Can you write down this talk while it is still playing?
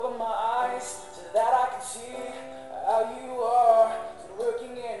see how you are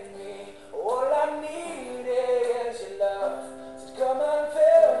working in me. All I need is your love. So come and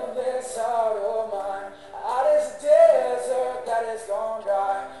fill this heart of mine. Out as a desert that has gone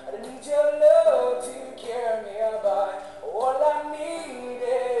dry. I need your love to carry me by. All I need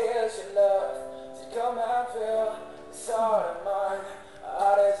is your love. So come and fill this heart of mine.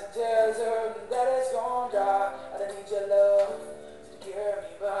 Out as a desert that has gone dry. I need your love to carry me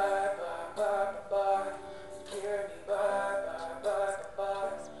by. To carry me by.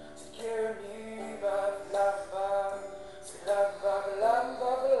 To carry me by.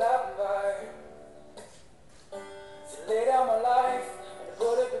 So lay down my life and I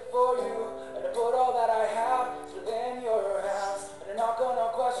put it before you, and I put all that I have within your hands. And I'm not gonna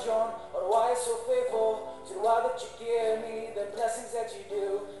question why you're so faithful to the why that you give me, the blessings that you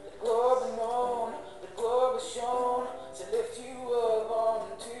do. The glory be known, the glory be shown, to lift you up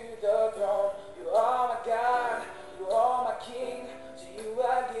onto the throne. You are my God, you are my King. To you I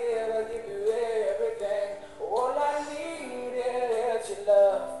give you everything. All I need is your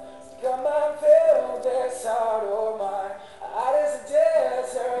love. Come and fill this heart of mine. Out as a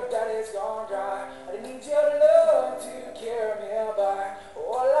desert that is gone dry. I need your love to carry me by.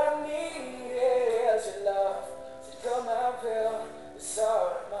 All I need is your love. So come and fill this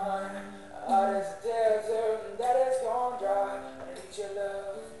heart of mine. Out as a desert that is gone dry. I need your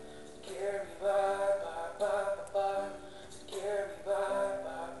love to carry me by. To carry me by.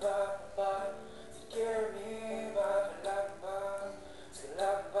 To carry me by.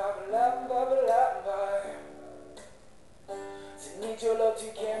 So need your love to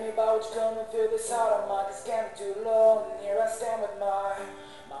carry me by. Would you come and fill this heart of mine? 'Cause can't be too alone. And here I stand with my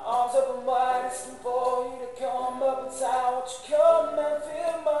arms open wide, asking for you to come up inside. Won't you come and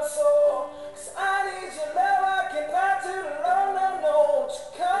fill my soul? 'Cause I need your love, I cannot do it alone, no. Won't you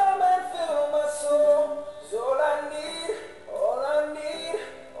come and fill my soul? 'Cause all I need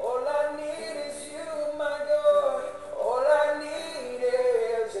is you, my God. All I need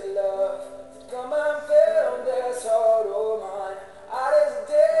is your love. So come and fill this heart of mine. Out as a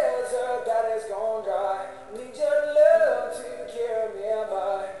desert that has gone dry. Need your love to carry me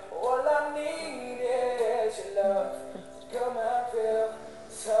by. All I need is your love. So come and fill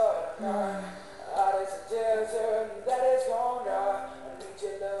this heart of mine. Out as a desert that has gone dry. I need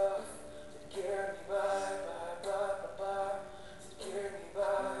your love to carry me by. To carry me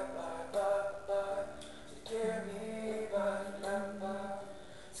by. To carry me by.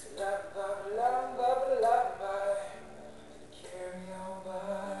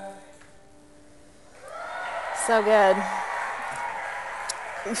 So good.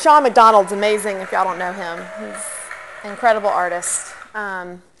 Sean McDonald's amazing if y'all don't know him. He's an incredible artist.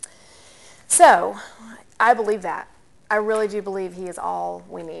 So I believe that. I really do believe he is all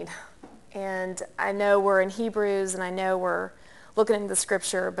we need. And I know we're in Hebrews and I know we're looking into the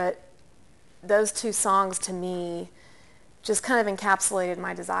scripture, but those two songs to me just kind of encapsulated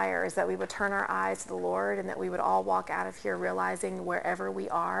my desire, is that we would turn our eyes to the Lord and that we would all walk out of here realizing wherever we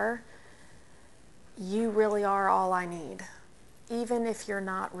are, you really are all I need. Even if you're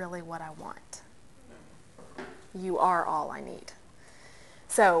not really what I want, you are all I need.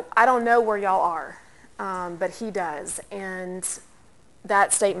 So I don't know where y'all are, but he does. And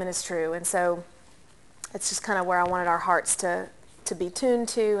that statement is true. And so it's just kind of where I wanted our hearts to be tuned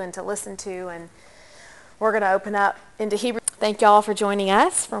to and to listen to. And we're going to open up into Hebrews. Thank y'all for joining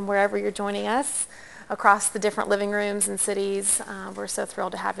us from wherever you're joining us across the different living rooms and cities. We're so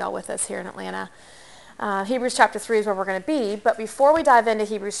thrilled to have y'all with us here in Atlanta. Hebrews chapter 3 is where we're going to be. But before we dive into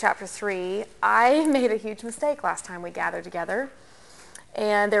Hebrews chapter 3, I made a huge mistake last time we gathered together.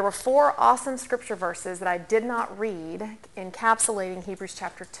 And there were 4 awesome scripture verses that I did not read encapsulating Hebrews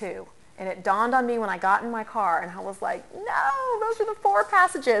chapter 2. And it dawned on me when I got in my car, and I was like, no, those are the 4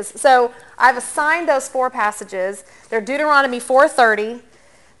 passages. So I've assigned those 4 passages. They're Deuteronomy 4:30,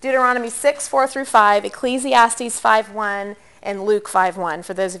 Deuteronomy 6:4-5, Ecclesiastes 5:1, and Luke 5:1,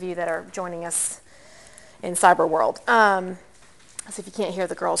 for those of you that are joining us in cyber world. So if you can't hear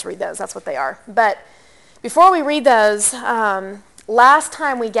the girls read those, that's what they are. But before we read those, last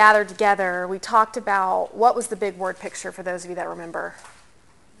time we gathered together, we talked about what was the big word picture for those of you that remember.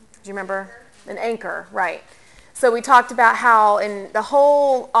 Do you remember? An anchor, right. So we talked about how the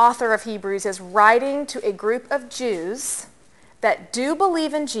whole author of Hebrews is writing to a group of Jews that do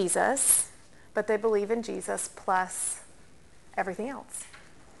believe in Jesus, but they believe in Jesus plus everything else.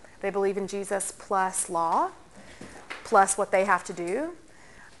 They believe in Jesus plus law, plus what they have to do,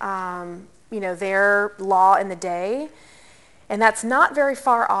 their law in the day. And that's not very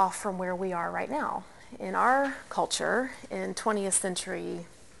far off from where we are right now in our culture in 20th century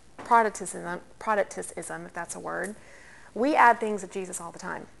Protestantism, if that's a word, we add things of Jesus all the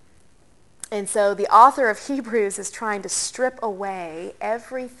time. And so the author of Hebrews is trying to strip away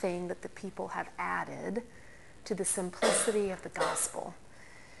everything that the people have added to the simplicity of the gospel.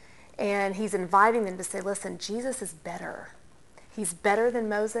 And he's inviting them to say, listen, Jesus is better. He's better than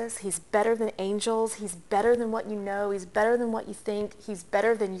Moses. He's better than angels. He's better than what you know. He's better than what you think. He's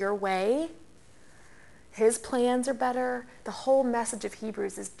better than your way. His plans are better. The whole message of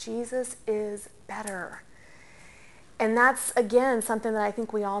Hebrews is Jesus is better. And that's, again, something that I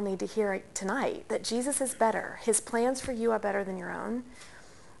think we all need to hear tonight, that Jesus is better. His plans for you are better than your own.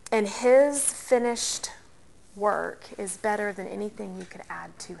 And his finished work is better than anything you could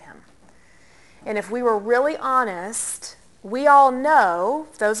add to him. And if we were really honest, we all know,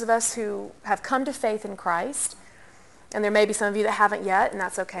 those of us who have come to faith in Christ, and there may be some of you that haven't yet, and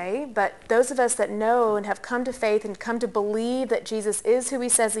that's okay, but those of us that know and have come to faith and come to believe that Jesus is who he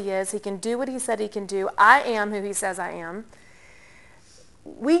says he is, he can do what he said he can do, I am who he says I am,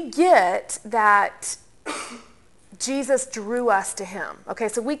 we get that Jesus drew us to him. Okay,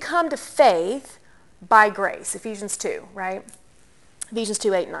 so we come to faith by grace, Ephesians 2, right? Ephesians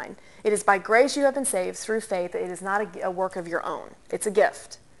 2, 8, 9. It is by grace you have been saved through faith. It is not a work of your own. It's a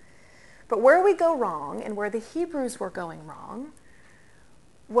gift. But where we go wrong, and where the Hebrews were going wrong,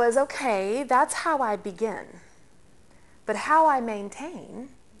 was, okay, that's how I begin. But how I maintain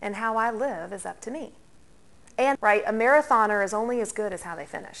and how I live is up to me. And, right, a marathoner is only as good as how they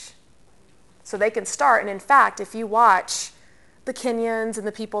finish. So they can start, and in fact, if you watch the Kenyans and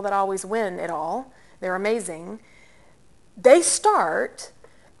the people that always win it all, they're amazing. They start,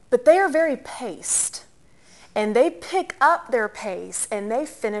 but they are very paced. And they pick up their pace, and they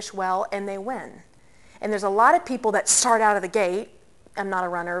finish well, and they win. And there's a lot of people that start out of the gate. I'm not a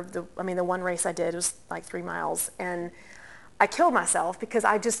runner. The one race I did was like 3 miles. And I killed myself because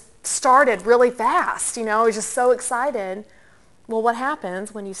I just started really fast. You know, I was just so excited. Well, what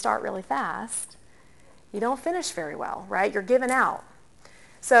happens when you start really fast? You don't finish very well, right? You're giving out.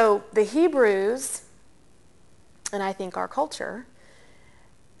 So the Hebrews, and I think our culture,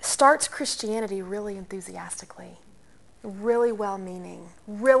 starts Christianity really enthusiastically, really well-meaning,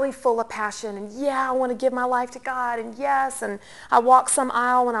 really full of passion, and yeah, I want to give my life to God, and yes, and I walked some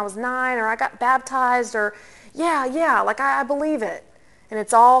aisle when I was 9, or I got baptized, or yeah, like I believe it. And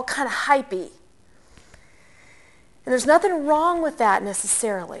it's all kind of hypey. And there's nothing wrong with that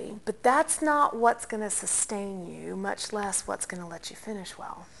necessarily, but that's not what's going to sustain you, much less what's going to let you finish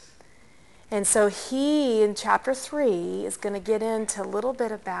well. And so he, in chapter 3, is going to get into a little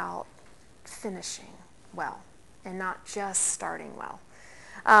bit about finishing well and not just starting well.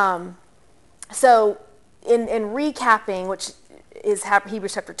 So in recapping, which is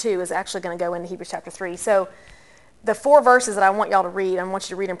Hebrews chapter 2, is actually going to go into Hebrews chapter 3. So the 4 verses that I want y'all to read, I want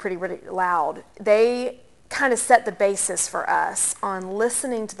you to read them pretty loud. They kind of set the basis for us on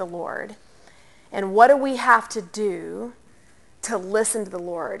listening to the Lord. And what do we have to do to listen to the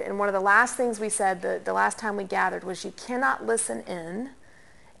Lord? And one of the last things we said the last time we gathered was you cannot listen in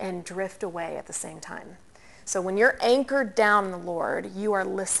and drift away at the same time. So when you're anchored down in the Lord, you are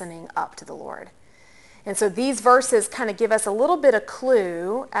listening up to the Lord. And so these verses kind of give us a little bit of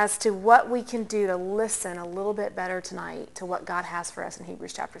clue as to what we can do to listen a little bit better tonight to what God has for us in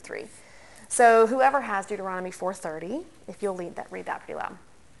Hebrews chapter 3. So whoever has Deuteronomy 4:30, if you'll read that pretty loud.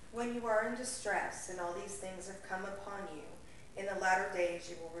 When you are in distress and all these things have come upon you, in the latter days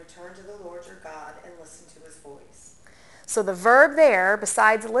you will return to the Lord your God and listen to his voice. So the verb there,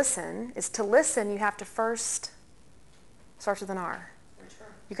 besides listen, is to listen, you have to first, starts with an R. Return.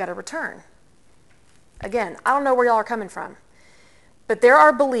 You got to return. Again, I don't know where y'all are coming from, but there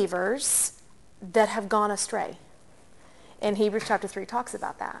are believers that have gone astray. And Hebrews chapter 3 talks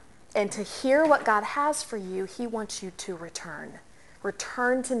about that. And to hear what God has for you, he wants you to return.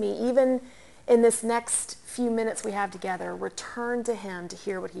 Return to me. Even in this next few minutes we have together, return to him to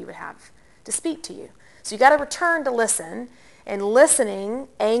hear what he would have to speak to you. So you got to return to listen, and listening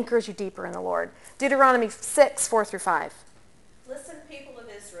anchors you deeper in the Lord. Deuteronomy 6, 4-5. Listen, people of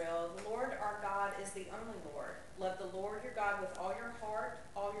Israel, the Lord our God is the only Lord. Love the Lord your God with all your heart,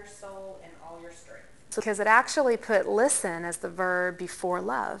 all your soul, and all your strength. Because it actually put listen as the verb before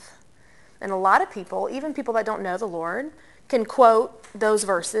love. And a lot of people, even people that don't know the Lord, can quote those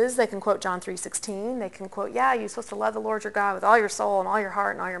verses. They can quote John 3:16. They can quote, yeah, you're supposed to love the Lord your God with all your soul and all your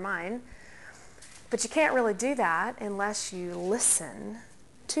heart and all your mind. But you can't really do that unless you listen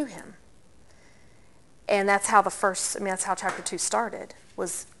to him. And that's how that's how chapter 2 started,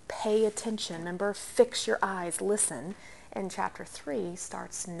 was pay attention. Remember, fix your eyes, listen. And chapter 3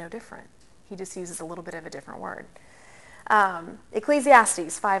 starts no different. He just uses a little bit of a different word.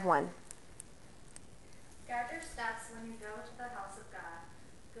 Ecclesiastes 5:1. Guard your steps when you go to the house of God.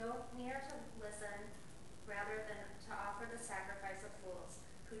 Go near to listen rather than to offer the sacrifice of fools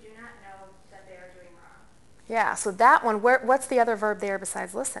who do not know that they are doing wrong. Yeah, so that one, what's the other verb there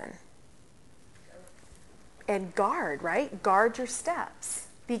besides listen? And guard, right? Guard your steps.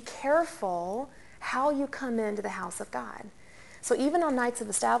 Be careful how you come into the house of God. So even on Nights of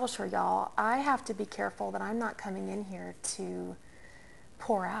Establishment, y'all, I have to be careful that I'm not coming in here to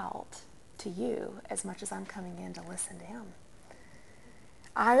pour out to you as much as I'm coming in to listen to him.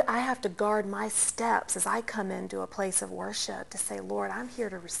 I have to guard my steps as I come into a place of worship to say, Lord, I'm here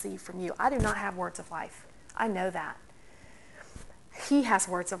to receive from you. I do not have words of life. I know that. He has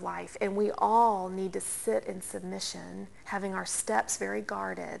words of life, and we all need to sit in submission, having our steps very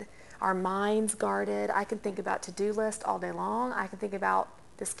guarded, our minds guarded. I can think about to-do list all day long. I can think about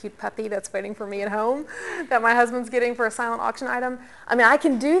this cute puppy that's waiting for me at home that my husband's getting for a silent auction item. I mean, I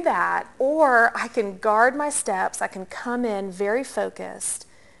can do that, or I can guard my steps. I can come in very focused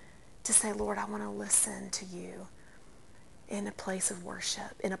to say, Lord, I want to listen to you in a place of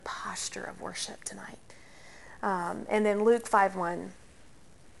worship, in a posture of worship tonight. And then Luke 5:1.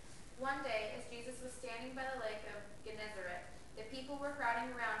 One day, as Jesus was standing by the lake of Gennesaret, the people were crowding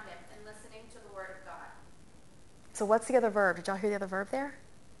around him and listening to the word of God. So what's the other verb? Did y'all hear the other verb there?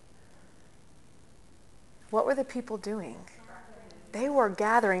 What were the people doing? They were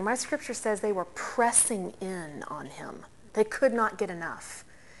gathering. My scripture says they were pressing in on him. They could not get enough.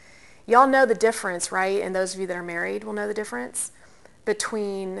 Y'all know the difference, right? And those of you that are married will know the difference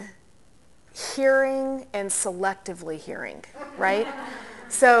between hearing and selectively hearing, right?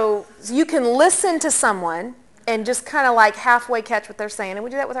 So you can listen to someone and just kind of like halfway catch what they're saying, and we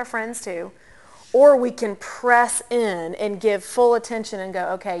do that with our friends too. Or we can press in and give full attention and go,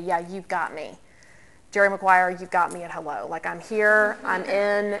 okay, yeah, you've got me. Jerry Maguire, you've got me at hello. Like, I'm here, I'm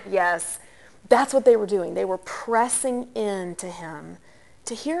in, yes. That's what they were doing. They were pressing in to him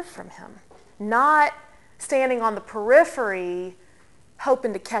to hear from him, not standing on the periphery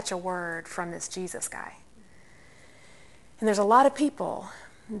hoping to catch a word from this Jesus guy. And there's a lot of people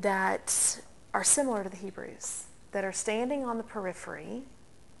that are similar to the Hebrews, that are standing on the periphery,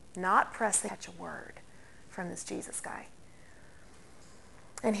 not pressing to catch a word from this Jesus guy.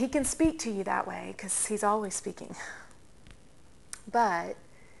 And he can speak to you that way because he's always speaking. But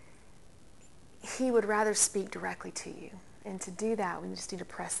he would rather speak directly to you. And to do that, we just need to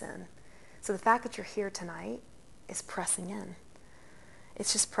press in. So the fact that you're here tonight is pressing in.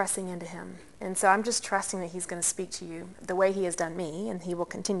 It's just pressing into him. And so I'm just trusting that he's going to speak to you the way he has done me, and he will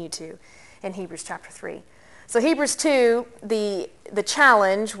continue to in Hebrews chapter 3. So Hebrews 2, the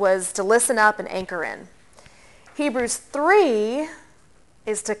challenge was to listen up and anchor in. Hebrews 3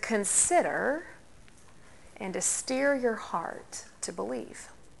 is to consider and to steer your heart to believe.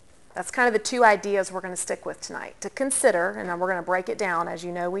 That's kind of the two ideas we're going to stick with tonight. To consider, and then we're going to break it down as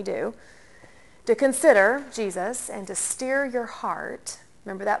you know we do. To consider Jesus and to steer your heart.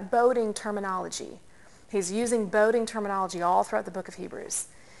 Remember that boating terminology. He's using boating terminology all throughout the book of Hebrews.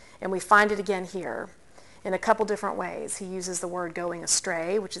 And we find it again here in a couple different ways. He uses the word going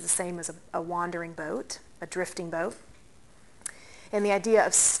astray, which is the same as a wandering boat, a drifting boat. And the idea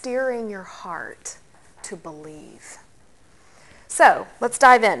of steering your heart to believe. So let's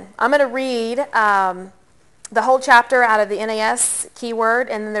dive in. I'm going to read the whole chapter out of the NAS keyword,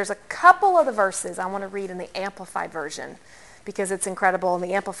 and then there's a couple of the verses I want to read in the Amplified version because it's incredible, and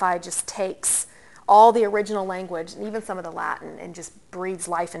the Amplified just takes all the original language and even some of the Latin and just breathes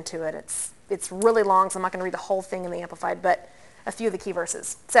life into it. It's really long, so I'm not going to read the whole thing in the Amplified, but a few of the key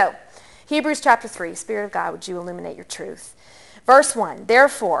verses. So Hebrews chapter 3, Spirit of God, would you illuminate your truth? Verse 1,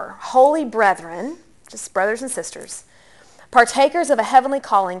 therefore, holy brethren, just brothers and sisters, partakers of a heavenly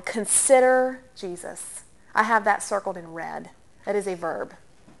calling, consider Jesus. I have that circled in red. That is a verb.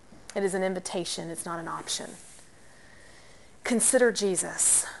 It is an invitation. It's not an option. Consider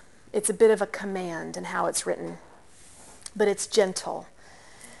Jesus. It's a bit of a command in how it's written, but it's gentle.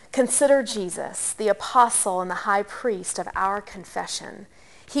 Consider Jesus, the apostle and the high priest of our confession.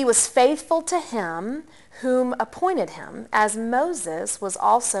 He was faithful to him whom appointed him, as Moses was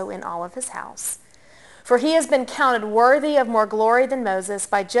also in all of his house. For he has been counted worthy of more glory than Moses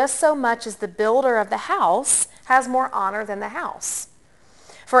by just so much as the builder of the house has more honor than the house.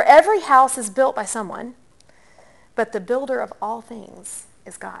 For every house is built by someone, but the builder of all things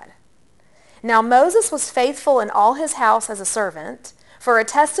is God. Now Moses was faithful in all his house as a servant for a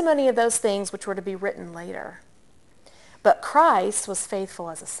testimony of those things which were to be written later. But Christ was faithful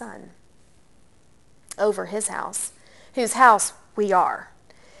as a son over his house, whose house we are,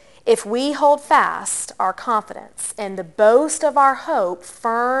 If we hold fast our confidence and the boast of our hope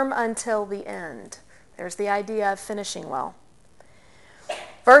firm until the end. There's the idea of finishing well.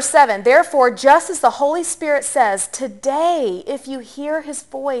 Verse 7, therefore, just as the Holy Spirit says, today, if you hear his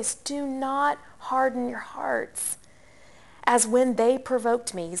voice, do not harden your hearts, as when they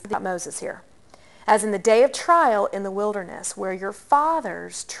provoked me. He's about Moses here. As in the day of trial in the wilderness, where your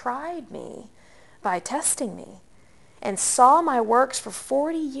fathers tried me by testing me, and saw my works for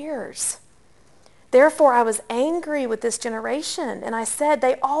 40 years. Therefore I was angry with this generation, and I said,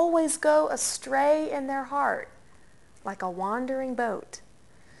 they always go astray in their heart, like a wandering boat,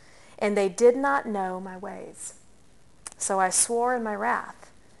 and they did not know my ways. So I swore in my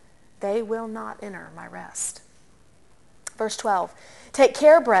wrath, they will not enter my rest. Verse 12, take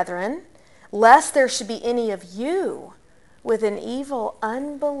care, brethren, lest there should be any of you with an evil,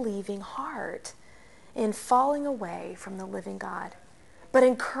 unbelieving heart in falling away from the living God. But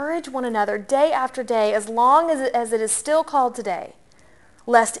encourage one another day after day, as long as it is still called today,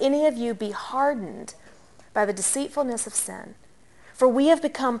 lest any of you be hardened by the deceitfulness of sin. For we have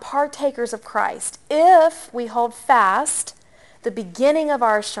become partakers of Christ, if we hold fast the beginning of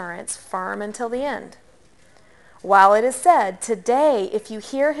our assurance firm until the end. While it is said, today, if you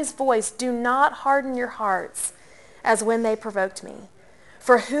hear his voice, do not harden your hearts, as when they provoked me.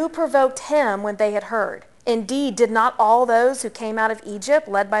 For who provoked him when they had heard? Indeed, did not all those who came out of Egypt,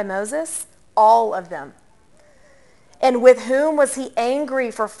 led by Moses? All of them. And with whom was he angry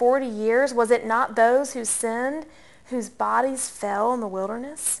for 40 years? Was it not those who sinned, whose bodies fell in the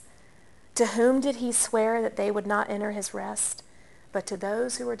wilderness? To whom did he swear that they would not enter his rest? But to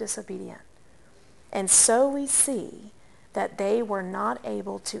those who were disobedient. And so we see that they were not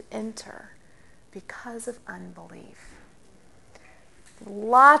able to enter because of unbelief.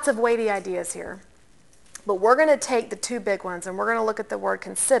 Lots of weighty ideas here. But we're going to take the two big ones, and we're going to look at the word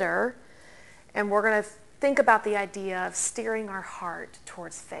consider, and we're going to think about the idea of steering our heart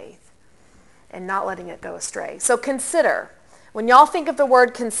towards faith and not letting it go astray. So consider. When y'all think of the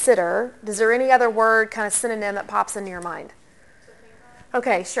word consider, is there any other word, kind of synonym, that pops into your mind?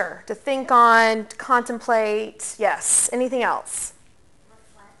 Okay, sure. To think on, to contemplate, yes. Anything else?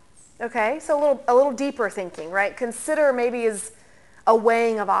 Okay, so a little deeper thinking, right? Consider maybe is a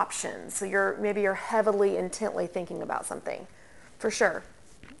weighing of options. So maybe you're heavily, intently thinking about something. For sure.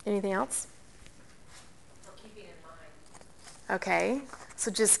 Anything else? Or keeping in mind. Okay, so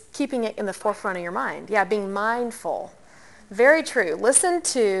just keeping it in the forefront of your mind. Yeah, being mindful. Very true. Listen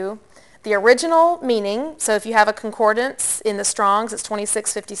to the original meaning. So if you have a concordance in the Strong's, it's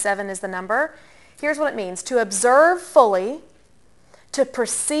 2657 is the number. Here's what it means. To observe fully, to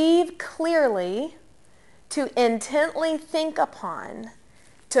perceive clearly, to intently think upon,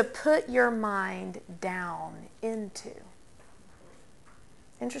 to put your mind down into.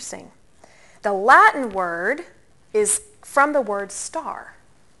 Interesting. The Latin word is from the word star,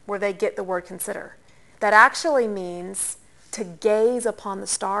 where they get the word consider. That actually means to gaze upon the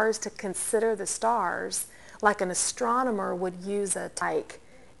stars, to consider the stars, like an astronomer would use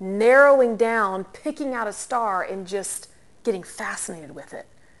narrowing down, picking out a star and just getting fascinated with it,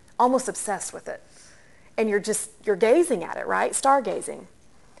 almost obsessed with it. And you're gazing at it, right? Stargazing.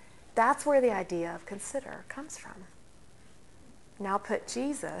 That's where the idea of consider comes from. Now put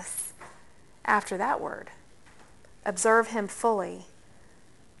Jesus after that word. Observe him fully.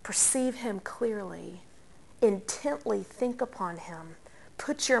 Perceive him clearly. Intently think upon him.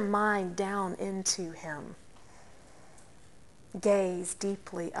 Put your mind down into him. Gaze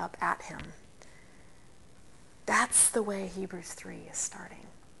deeply up at him. That's the way Hebrews 3 is starting.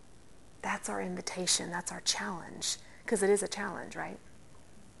 That's our invitation. That's our challenge. Because it is a challenge, right?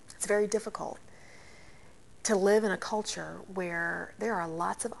 It's very difficult to live in a culture where there are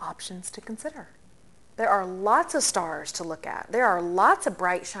lots of options to consider. There are lots of stars to look at. There are lots of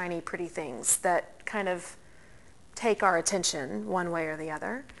bright, shiny, pretty things that kind of take our attention one way or the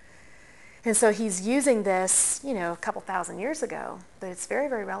other. And so he's using this, a couple thousand years ago, but it's very,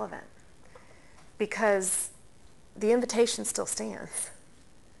 very relevant because the invitation still stands.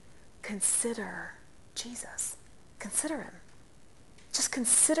 Consider Jesus. Consider him. Just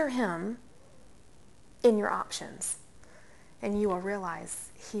consider him in your options, and you will realize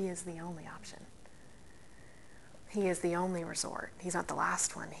he is the only option. He is the only resort. He's not the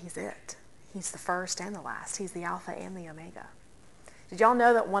last one. He's it. He's the first and the last. He's the Alpha and the Omega. Did y'all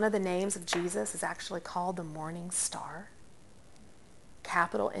know that one of the names of Jesus is actually called the Morning Star?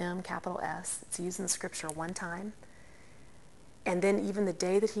 Capital M, capital S. It's used in the scripture one time. And then even the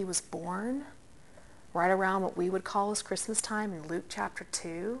day that he was born, right around what we would call as Christmas time in Luke chapter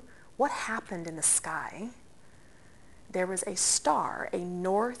 2, what happened in the sky there was a star, a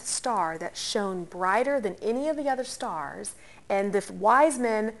north star that shone brighter than any of the other stars, and the wise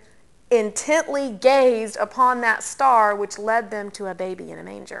men intently gazed upon that star, which led them to a baby in a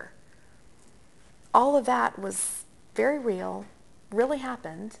manger. All of that was very real, really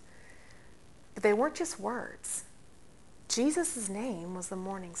happened, but they weren't just words. Jesus' name was the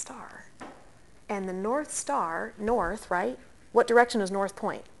morning star. And the north star, north, right? What direction does north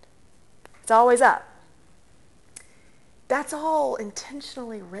point? It's always up. That's all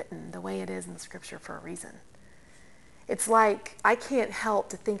intentionally written the way it is in the scripture for a reason. It's like I can't help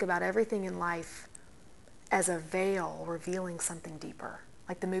to think about everything in life as a veil revealing something deeper.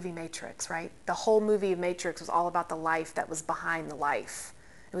 Like the movie Matrix, right? The whole movie of Matrix was all about the life that was behind the life.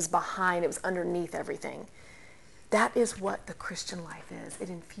 It was underneath everything. That is what the Christian life is. It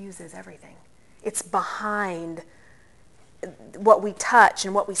infuses everything. It's behind what we touch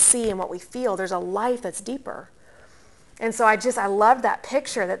and what we see and what we feel. There's a life that's deeper. And so I love that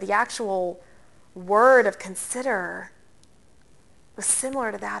picture that the actual word of consider was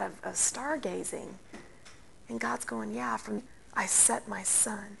similar to that of stargazing. And God's going, yeah, I set my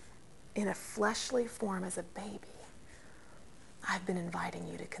son in a fleshly form as a baby. I've been inviting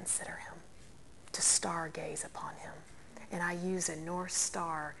you to consider him, to stargaze upon him. And I use a north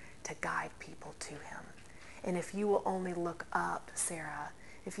star to guide people to him. And if you will only look up, Sarah,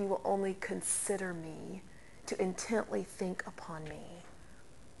 if you will only consider me, to intently think upon me,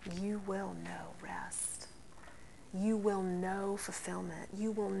 you will know rest. You will know fulfillment.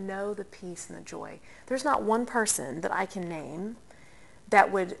 You will know the peace and the joy. There's not one person that I can name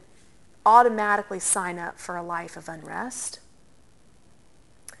that would automatically sign up for a life of unrest,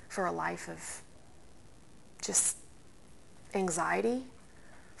 for a life of just anxiety,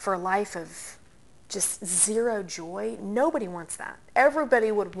 for a life of just zero joy. Nobody wants that.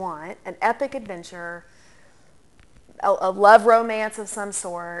 Everybody would want an epic adventure, a love romance of some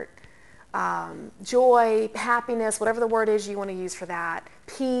sort, joy, happiness, whatever the word is you want to use for that,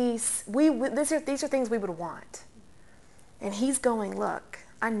 peace. These are things we would want. And he's going, look,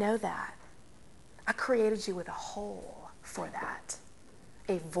 I know that. I created you with a hole for that,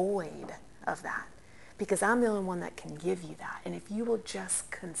 a void of that, because I'm the only one that can give you that. And if you will just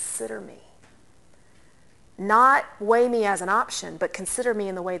consider me, not weigh me as an option, but consider me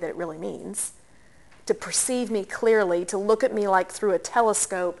in the way that it really means, to perceive me clearly, to look at me like through a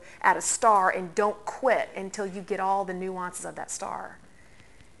telescope at a star, and don't quit until you get all the nuances of that star.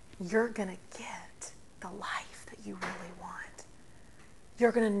 You're going to get the life that you really want.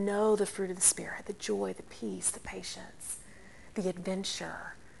 You're going to know the fruit of the Spirit, the joy, the peace, the patience, the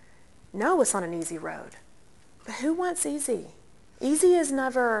adventure. No, it's not an easy road. But who wants easy? Easy is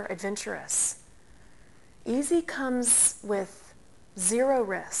never adventurous. Easy comes with zero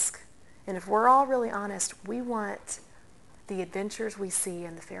risk. And if we're all really honest, we want the adventures we see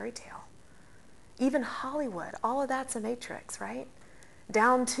in the fairy tale. Even Hollywood, all of that's a matrix, right?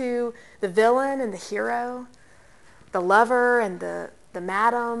 Down to the villain and the hero, the lover and the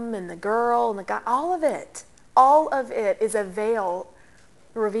madam and the girl and the guy, all of it is a veil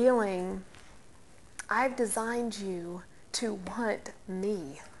revealing, I've designed you to want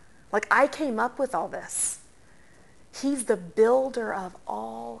me. Like, I came up with all this. He's the builder of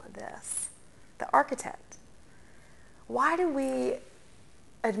all this, the architect. Why do we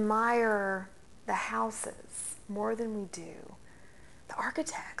admire the houses more than we do the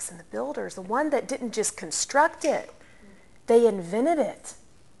architects and the builders, the one that didn't just construct it, they invented it.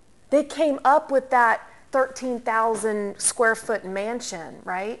 They came up with that 13,000 square foot mansion,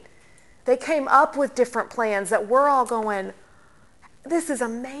 right? They came up with different plans that we're all going, this is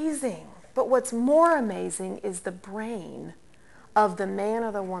amazing. But what's more amazing is the brain of the man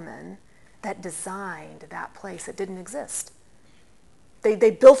or the woman that designed that place that didn't exist.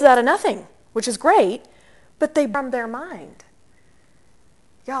 They built it out of nothing, which is great, but they from their mind.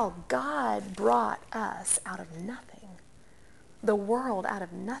 Y'all, God brought us out of nothing, the world out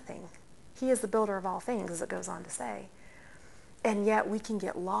of nothing. He is the builder of all things, as it goes on to say. And yet we can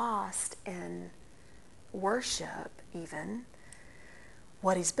get lost in worship even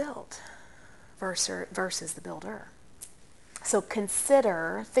what he's built versus the builder. So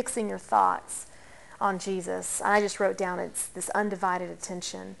consider fixing your thoughts on Jesus. I just wrote down, it's this undivided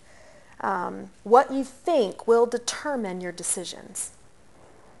attention. What you think will determine your decisions.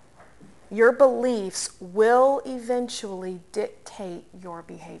 Your beliefs will eventually dictate your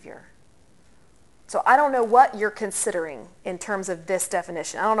behavior. So I don't know what you're considering in terms of this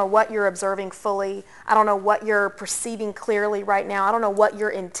definition. I don't know what you're observing fully. I don't know what you're perceiving clearly right now. I don't know what you're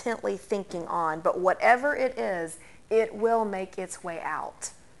intently thinking on. But whatever it is, it will make its way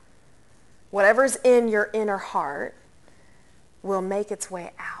out. Whatever's in your inner heart will make its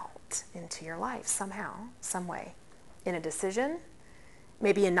way out into your life somehow, some way. In a decision,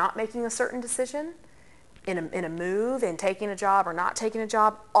 maybe in not making a certain decision, in a move, in taking a job or not taking a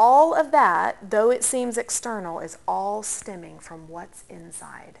job. All of that, though it seems external, is all stemming from what's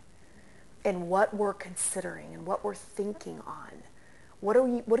inside and what we're considering and what we're thinking on. What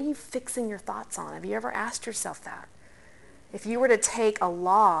are you fixing your thoughts on? Have you ever asked yourself that? If you were to take a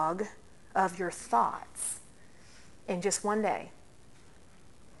log of your thoughts in just one day,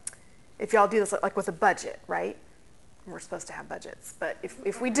 if y'all do this like with a budget, right? We're supposed to have budgets, but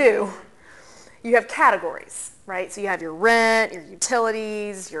if we do, you have categories, right? So you have your rent, your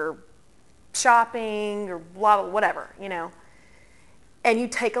utilities, your shopping, your blah, blah, whatever, And you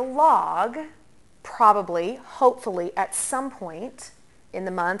take a log, probably, hopefully, at some point in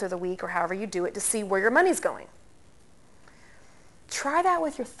the month or the week or however you do it to see where your money's going. Try that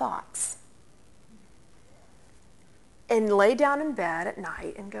with your thoughts. And lay down in bed at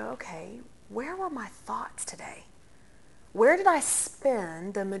night and go, okay, where were my thoughts today? Where did I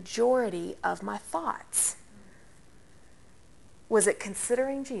spend the majority of my thoughts? Was it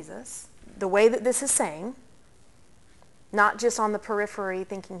considering Jesus, the way that this is saying, not just on the periphery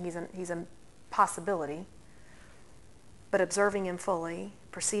thinking he's a possibility, but observing him fully,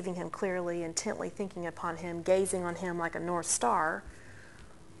 perceiving him clearly, intently thinking upon him, gazing on him like a North Star?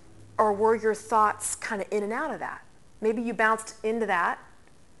 Or were your thoughts kind of in and out of that? Maybe you bounced into that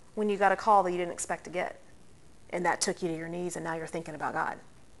when you got a call that you didn't expect to get. And that took you to your knees, and now you're thinking about God.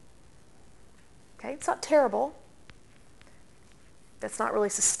 Okay, it's not terrible. That's not really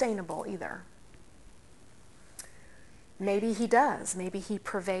sustainable either. Maybe he does. Maybe he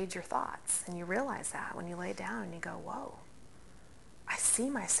pervades your thoughts, and you realize that when you lay down and you go, whoa, I see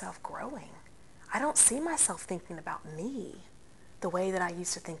myself growing. I don't see myself thinking about me the way that I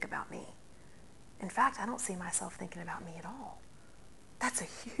used to think about me. In fact, I don't see myself thinking about me at all. That's a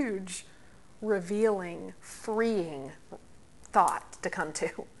huge, revealing, freeing thought to come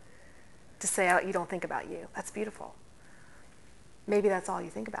to say, oh, you don't think about you. That's beautiful. Maybe that's all you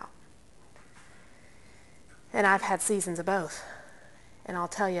think about. And I've had seasons of both. And I'll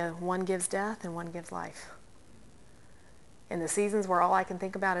tell you, one gives death and one gives life. In the seasons where all I can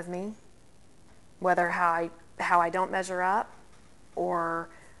think about is me, whether how I don't measure up, or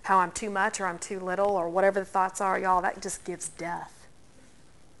how I'm too much or I'm too little, or whatever the thoughts are, y'all, that just gives death.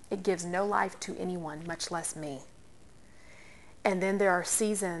 It gives no life to anyone, much less me. And then there are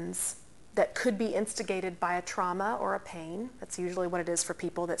seasons that could be instigated by a trauma or a pain. That's usually what it is for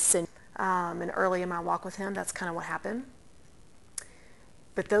people that sin. And early in my walk with him, that's kind of what happened.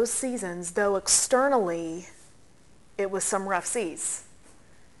 But those seasons, though externally it was some rough seas,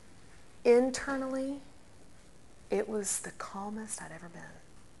 internally it was the calmest I'd ever been.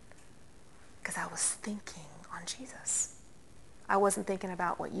 Because I was thinking on Jesus. I wasn't thinking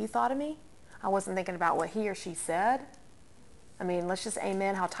about what you thought of me. I wasn't thinking about what he or she said. I mean, let's just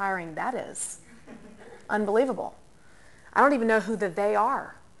amen how tiring that is. Unbelievable. I don't even know who the they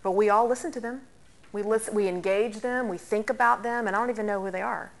are, but we all listen to them. We engage them, we think about them, and I don't even know who they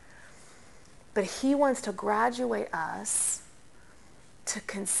are. But he wants to graduate us to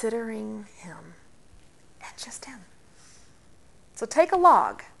considering him and just him. So take a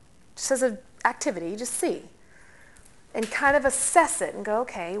log, just as an activity, just see. And kind of assess it and go,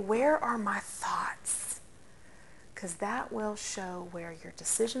 okay, where are my thoughts? Because that will show where your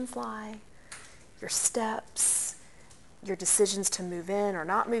decisions lie, your steps, your decisions to move in or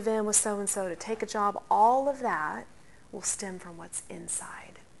not move in with so-and-so, to take a job. All of that will stem from what's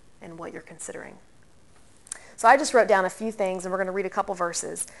inside and what you're considering. So I just wrote down a few things, and we're going to read a couple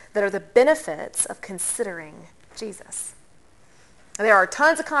verses that are the benefits of considering Jesus. And there are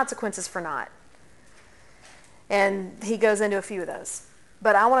tons of consequences for not. And he goes into a few of those.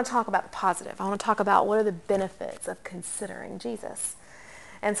 But I want to talk about the positive. I want to talk about what are the benefits of considering Jesus.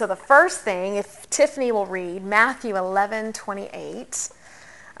 And so the first thing, if Tiffany will read Matthew 11:28,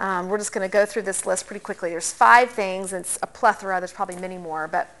 we're just going to go through this list pretty quickly. There's 5 things. It's a plethora. There's probably many more.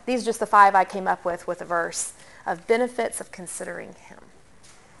 But these are just the 5 I came up with a verse of benefits of considering him.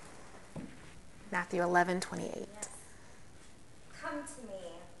 Matthew 11:28. Yes. Come to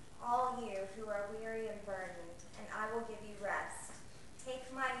me, all you who are weary and burdened, and I will give you rest.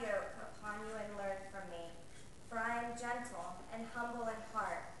 Take my yoke upon you and learn from me, for I am gentle and humble in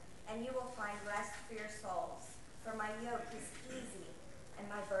heart, and you will find rest for your souls. For my yoke is easy and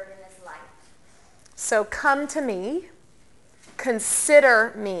my burden is light. So come to me,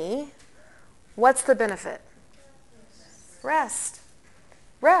 consider me. What's the benefit? Rest.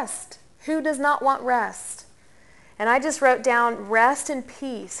 Rest. Who does not want rest? And I just wrote down rest and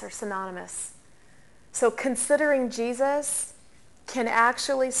peace are synonymous. So considering Jesus can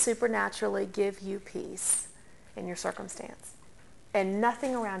actually supernaturally give you peace in your circumstance. And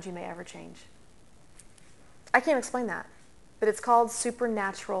nothing around you may ever change. I can't explain that, but it's called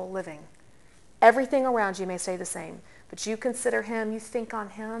supernatural living. Everything around you may stay the same, but you consider him, you think on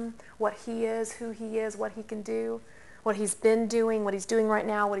him, what he is, who he is, what he can do, what he's been doing, what he's doing right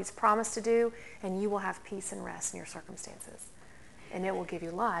now, what he's promised to do, and you will have peace and rest in your circumstances. And it will give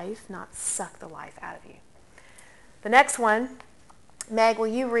you life, not suck the life out of you. The next one, Meg, will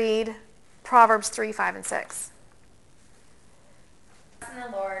you read Proverbs 3, 5, and 6? Trust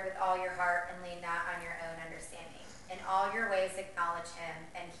in the Lord with all your heart and lean not on your own understanding. In all your ways acknowledge him,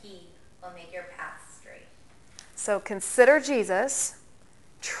 and he will make your paths straight. So consider Jesus.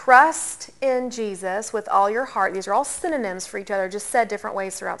 Trust in Jesus with all your heart. These are all synonyms for each other, just said different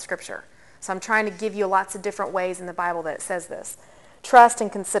ways throughout Scripture. So I'm trying to give you lots of different ways in the Bible that it says this. Trust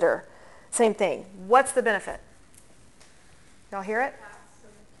and consider. Same thing. What's the benefit? Y'all hear it?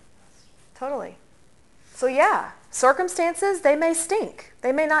 Totally. So yeah, circumstances, they may stink.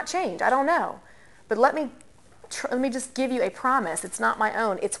 They may not change. I don't know. But let me just give you a promise. It's not my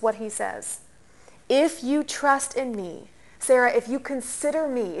own. It's what he says. If you trust in me, Sarah, if you consider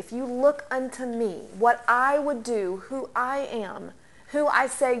me, if you look unto me, what I would do, who I am, who I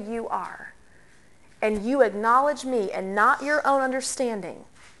say you are, and you acknowledge me and not your own understanding.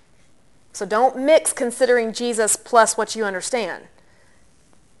 So don't mix considering Jesus plus what you understand.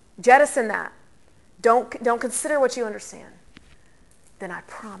 Jettison that. Don't consider what you understand. Then I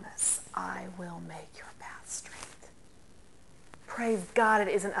promise I will make your path straight. Praise God, it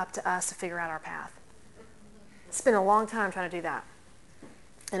isn't up to us to figure out our path. Spent a long time trying to do that.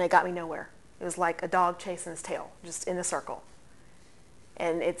 And it got me nowhere. It was like a dog chasing his tail, just in a circle.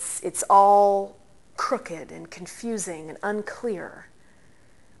 And it's all crooked and confusing and unclear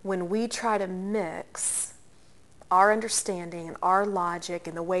when we try to mix our understanding and our logic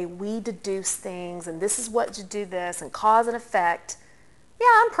and the way we deduce things, and this is what to do this, and cause and effect. Yeah,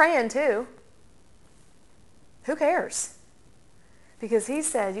 I'm praying too. Who cares? Because he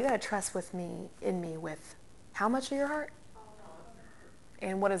said, you got to trust in me with how much of your heart?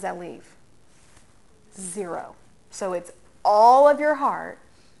 And what does that leave? 0. So it's all of your heart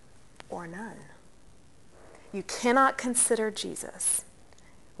or none. You cannot consider Jesus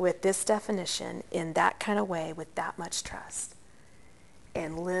with this definition in that kind of way with that much trust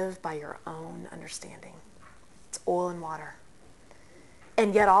and live by your own understanding. It's oil and water.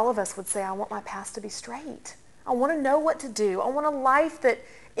 And yet all of us would say, I want my past to be straight. I want to know what to do. I want a life that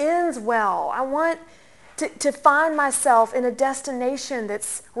ends well. I want to find myself in a destination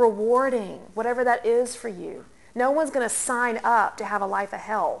that's rewarding, whatever that is for you. No one's going to sign up to have a life of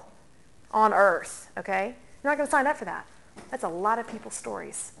hell on earth, okay? You're not going to sign up for that. That's a lot of people's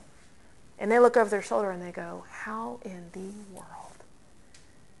stories. And they look over their shoulder and they go, how in the world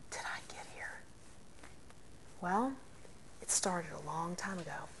did I get here? Well, it started a long time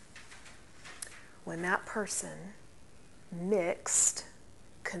ago when that person mixed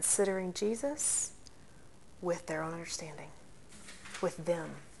considering Jesus with their own understanding, with them.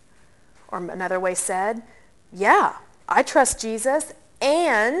 Or another way said, yeah, I trust Jesus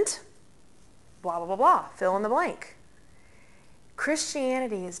and blah, blah, blah, blah, fill in the blank.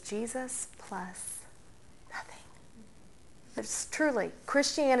 Christianity is Jesus plus nothing. It's truly,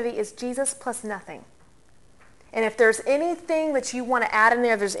 Christianity is Jesus plus nothing. And if there's anything that you want to add in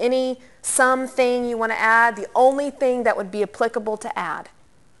there, if there's something you want to add, the only thing that would be applicable to add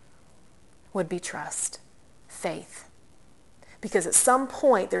would be trust, faith. Because at some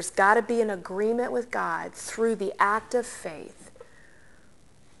point, there's got to be an agreement with God through the act of faith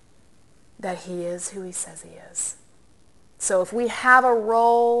that he is who he says he is. So if we have a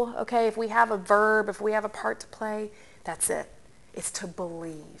role, okay, if we have a verb, if we have a part to play, that's it. It's to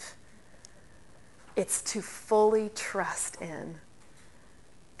believe. It's to fully trust in.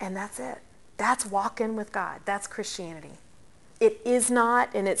 And that's it. That's walking with God. That's Christianity. It is not,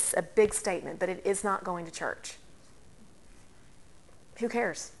 and it's a big statement, but it is not going to church. Who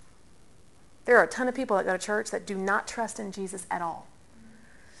cares? There are a ton of people that go to church that do not trust in Jesus at all.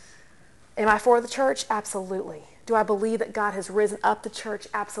 Am I for the church? Absolutely. Do I believe that God has risen up the church?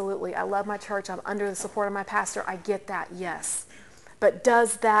 Absolutely. I love my church. I'm under the support of my pastor. I get that, yes. But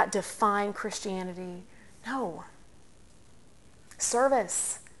does that define Christianity? No.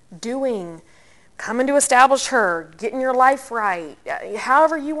 Service, doing, coming to establish her, getting your life right,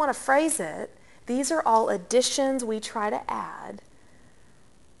 however you want to phrase it, these are all additions we try to add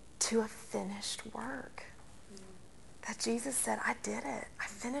to a finished work. That Jesus said, I did it. I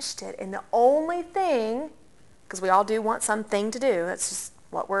finished it. And the only thing, because we all do want something to do, that's just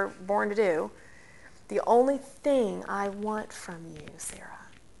what we're born to do, The only thing I want from you, Sarah,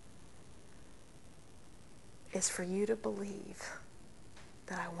 is for you to believe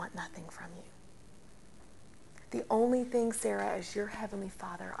that I want nothing from you. The only thing, Sarah, as your Heavenly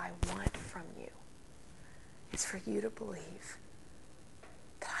Father, I want from you is for you to believe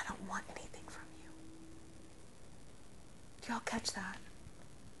that I don't want anything from you. Do y'all catch that?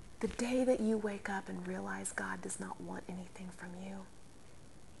 The day that you wake up and realize God does not want anything from you,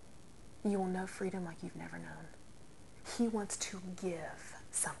 you will know freedom like you've never known. He wants to give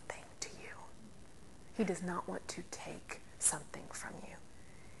something to you. He does not want to take something from you.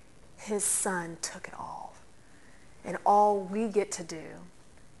 His Son took it all. And all we get to do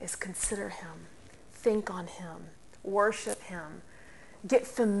is consider him, think on him, worship him, get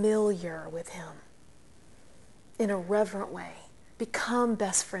familiar with him in a reverent way, become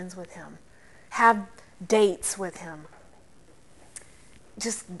best friends with him, have dates with him,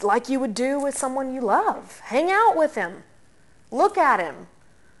 just like you would do with someone you love. Hang out with him, look at him,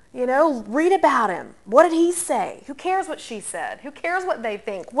 read about him. What did he say? Who cares what she said? Who cares what they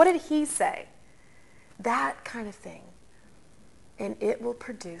think? What did he say? That kind of thing. And it will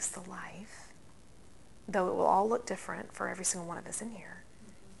produce the life, though it will all look different for every single one of us in here,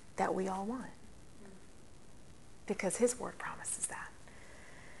 that we all want. Because his word promises that.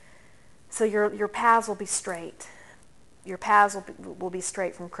 So your paths will be straight. Your paths will be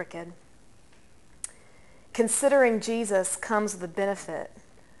straight from crooked. Considering Jesus comes with the benefit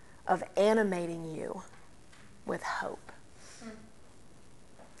of animating you with hope.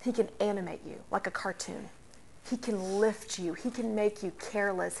 He can animate you like a cartoon. He can lift you. He can make you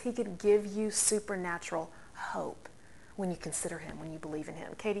careless. He can give you supernatural hope when you consider him, when you believe in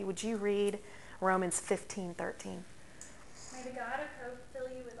him. Katie, would you read Romans 15:13? May the God of hope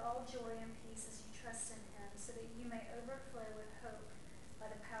fill you with all joy and peace as you trust in him, so that you may overflow with hope by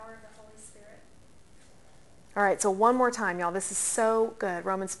the power of the Holy Spirit. All right, so one more time, y'all. This is so good.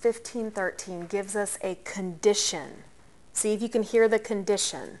 Romans 15:13 gives us a condition. See if you can hear the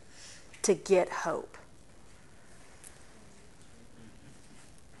condition to get hope.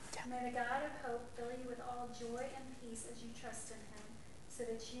 May the God of hope fill you with all joy and peace as you trust in him, so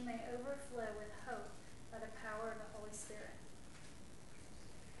that you may overflow with hope by the power of the Holy Spirit.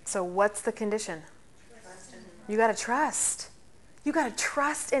 So what's the condition? You got to trust. You got to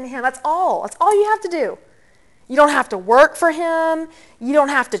trust in him. That's all. That's all you have to do. You don't have to work for him. You don't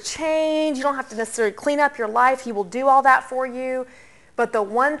have to change. You don't have to necessarily clean up your life. He will do all that for you. But the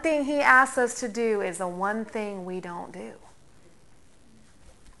one thing he asks us to do is the one thing we don't do.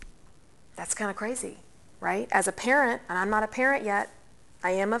 That's kind of crazy, right? As a parent, and I'm not a parent yet,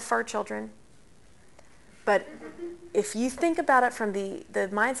 I am of fur children. But if you think about it from the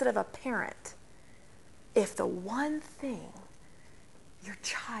mindset of a parent, if the one thing your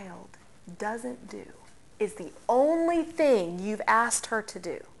child doesn't do is the only thing you've asked her to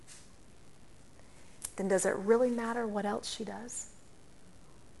do, then does it really matter what else she does?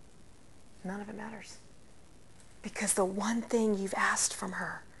 None of it matters. Because the one thing you've asked from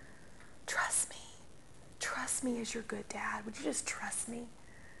her, trust me. Trust me as your good dad. Would you just trust me?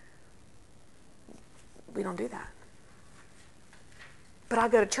 We don't do that. But I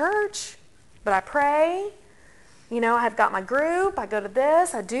go to church, but I pray. I've got my group. I go to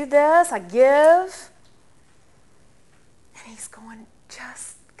this. I do this. I give. And he's going,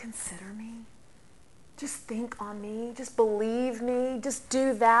 just consider me. Just think on me. Just believe me. Just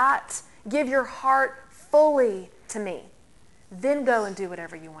do that. Give your heart fully to me. Then go and do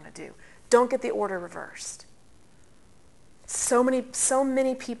whatever you want to do. Don't get the order reversed. So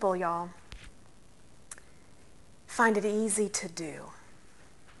many people, y'all, find it easy to do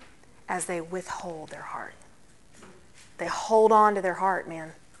as they withhold their heart. They hold on to their heart,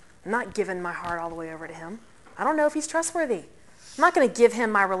 man. I'm not giving my heart all the way over to him. I don't know if he's trustworthy. I'm not going to give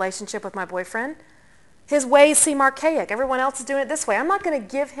him my relationship with my boyfriend. His ways seem archaic. Everyone else is doing it this way. I'm not going to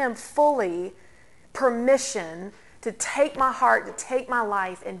give him fully permission to take my heart, to take my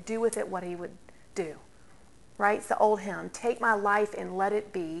life, and do with it what he would do. Right? It's the old hymn, take my life and let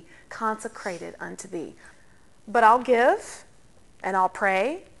it be consecrated unto thee. But I'll give, and I'll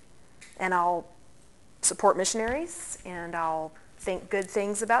pray, and I'll support missionaries, and I'll think good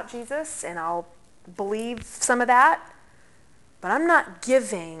things about Jesus, and I'll believe some of that. But I'm not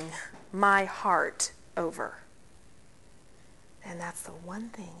giving my heart over. And that's the one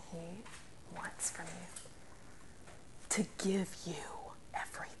thing he wants from you. To give you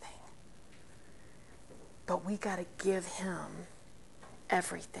everything. But we got to give him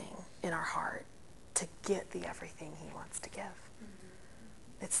everything in our heart to get the everything he wants to give.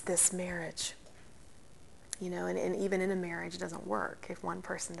 Mm-hmm. It's this marriage. And even in a marriage, it doesn't work if one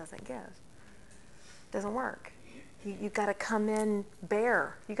person doesn't give. Doesn't work. You got to come in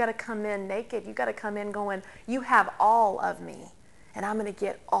bare. You got to come in naked. You got to come in going, you have all of me, and I'm going to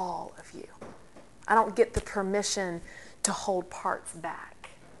get all of you. I don't get the permission to hold parts back.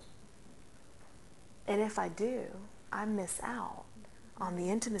 And if I do, I miss out on the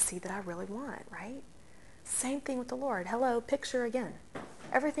intimacy that I really want, right? Same thing with the Lord. Hello, picture again.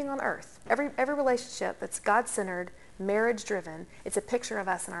 Everything on earth, every relationship that's God-centered, marriage-driven, it's a picture of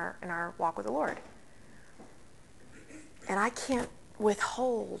us in our walk with the Lord. And I can't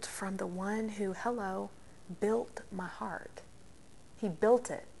withhold from the one who, built my heart. He built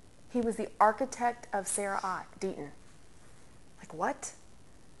it. He was the architect of Sarah Deaton. Like, what?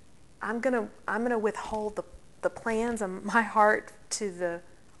 I'm gonna withhold the plans of my heart to the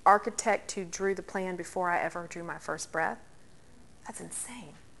architect who drew the plan before I ever drew my first breath? That's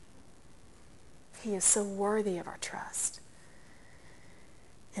insane. He is so worthy of our trust.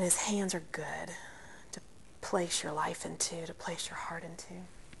 And his hands are good to place your life into, to place your heart into.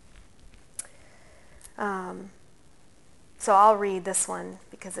 So I'll read this one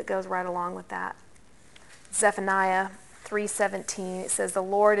because it goes right along with that. Zephaniah 3:17, it says, the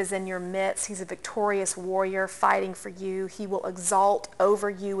Lord is in your midst. He's a victorious warrior fighting for you. He will exalt over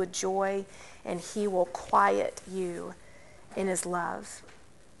you with joy, and he will quiet you in his love.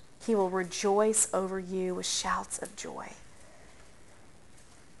 He will rejoice over you with shouts of joy.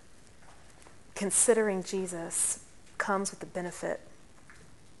 Considering Jesus comes with the benefit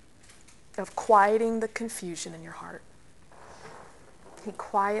of quieting the confusion in your heart. He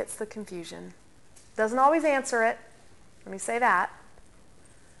quiets the confusion. Doesn't always answer it. Let me say that.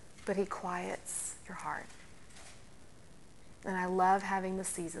 But he quiets your heart. And I love having the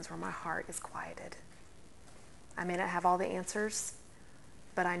seasons where my heart is quieted. I may not have all the answers,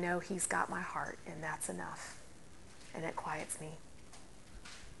 but I know he's got my heart, and that's enough. And it quiets me.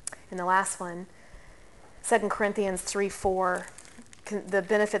 And the last one, 2 Corinthians 3:4, the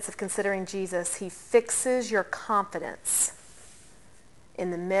benefits of considering Jesus. He fixes your confidence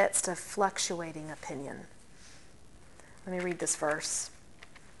in the midst of fluctuating opinion. Let me read this verse.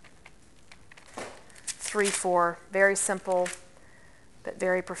 3:4, very simple, but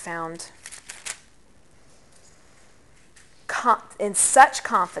very profound. In such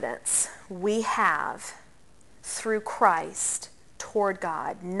confidence we have through Christ toward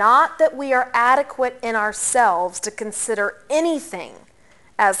God, not that we are adequate in ourselves to consider anything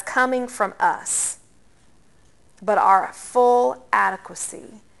as coming from us, but our full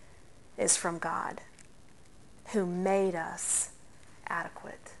adequacy is from God, who made us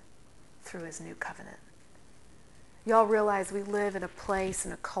adequate through his new covenant. Y'all realize we live in a place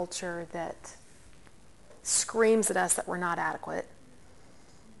and a culture that screams at us that we're not adequate,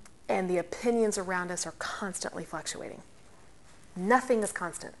 and the opinions around us are constantly fluctuating. Nothing is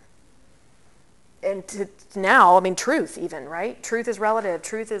constant. And now, truth even, right? Truth is relative.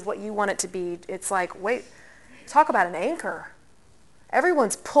 Truth is what you want it to be. It's like, wait, talk about an anchor.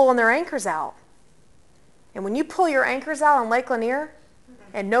 Everyone's pulling their anchors out. And when you pull your anchors out on Lake Lanier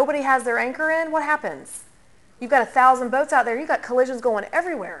and nobody has their anchor in, what happens? You've got 1,000 boats out there. You've got collisions going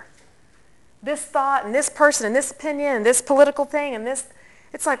everywhere. This thought and this person and this opinion and this political thing and this,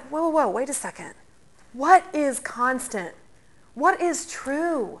 it's like, whoa, wait a second. What is constant? What is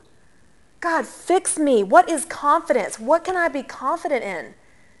true? God, fix me. What is confidence? What can I be confident in?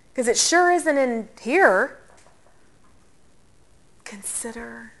 Because it sure isn't in here.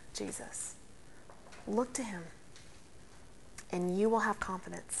 Consider Jesus. Look to him. And you will have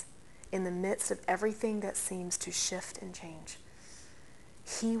confidence in the midst of everything that seems to shift and change.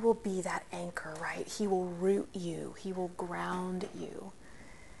 He will be that anchor, right? He will root you. He will ground you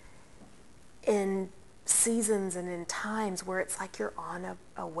in seasons and in times where it's like you're on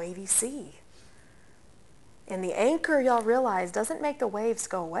a wavy sea. And the anchor, y'all realize, doesn't make the waves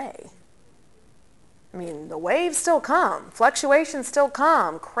go away. The waves still come. Fluctuations still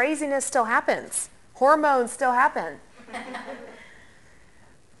come. Craziness still happens. Hormones still happen.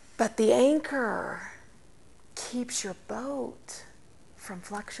 But the anchor keeps your boat from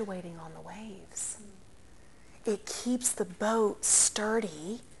fluctuating on the waves. It keeps the boat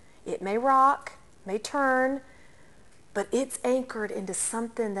sturdy. It may rock, may turn, but it's anchored into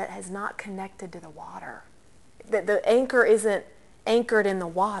something that has not connected to the water. The anchor isn't anchored in the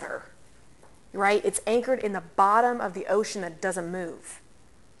water, right? It's anchored in the bottom of the ocean that doesn't move.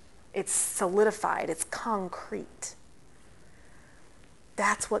 It's solidified. It's concrete.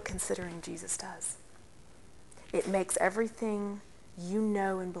 That's what considering Jesus does. It makes everything you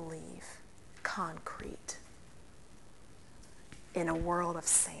know and believe concrete in a world of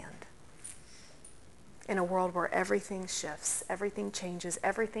sand. In a world where everything shifts, everything changes,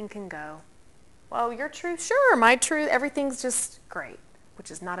 everything can go. Well, your truth, sure, my truth, everything's just great, which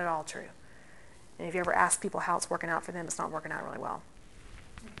is not at all true. And if you ever ask people how it's working out for them, it's not working out really well.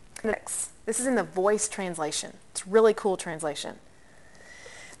 Next, this is in the Voice translation. It's a really cool translation.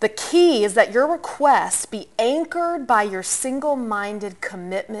 The key is that your request be anchored by your single-minded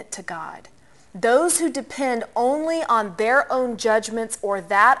commitment to God. Those who depend only on their own judgments or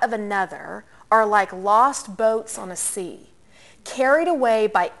that of another are like lost boats on a sea, carried away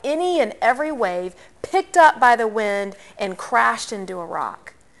by any and every wave, picked up by the wind, and crashed into a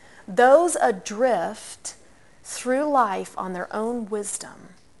rock. Those adrift through life on their own wisdom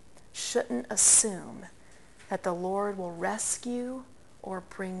shouldn't assume that the Lord will rescue or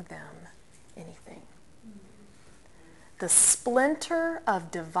bring them anything. The splinter of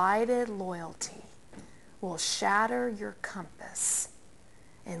divided loyalty will shatter your compass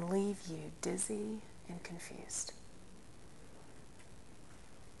and leave you dizzy and confused.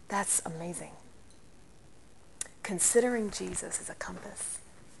 That's amazing. Considering Jesus as a compass,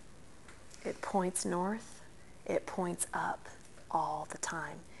 it points north, it points up all the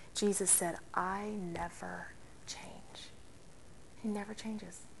time. Jesus said, I never change. He never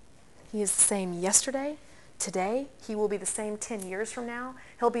changes. He is the same yesterday, today. He will be the same 10 years from now.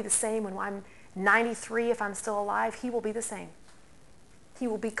 He'll be the same when I'm 93 if I'm still alive. He will be the same. He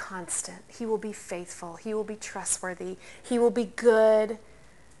will be constant. He will be faithful. He will be trustworthy. He will be good.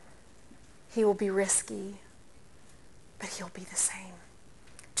 He will be risky. But he'll be the same.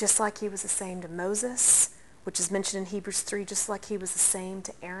 Just like he was the same to Moses, which is mentioned in Hebrews 3, just like he was the same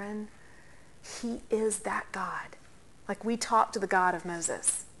to Aaron. He is that God. Like we talk to the God of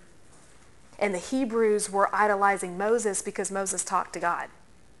Moses. And the Hebrews were idolizing Moses because Moses talked to God.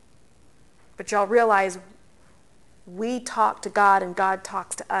 But y'all realize we talk to God and God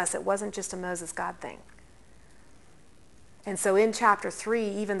talks to us. It wasn't just a Moses-God thing. And so in chapter 3,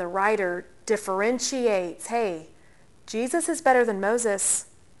 even the writer differentiates, hey, Jesus is better than Moses.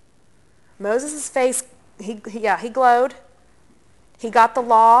 Moses' face, he glowed. He got the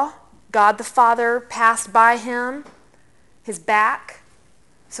law. God the Father passed by him, his back.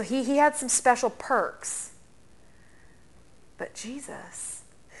 So he had some special perks. But Jesus,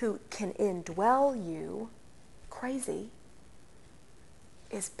 who can indwell you, crazy,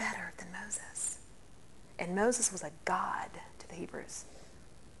 is better than Moses. And Moses was a god to the Hebrews.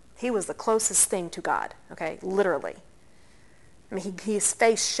 He was the closest thing to God, okay, literally. I mean, his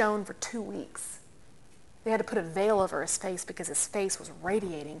face shone for 2 weeks. They had to put a veil over his face because his face was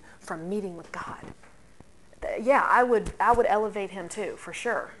radiating from meeting with God. Yeah, I would elevate him too, for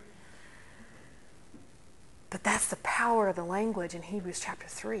sure. But that's the power of the language in Hebrews chapter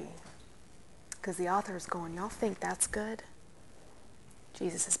 3. Because the author is going, y'all think that's good?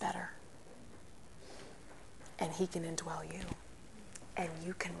 Jesus is better. And he can indwell you. And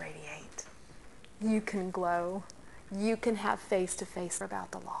you can radiate. You can glow. You can have face-to-face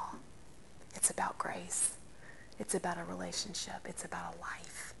about the law. It's about grace. It's about a relationship. It's about a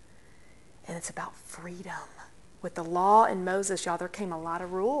life. And it's about freedom. With the law and Moses, y'all, there came a lot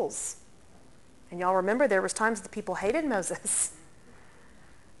of rules. And y'all remember there was times the people hated Moses.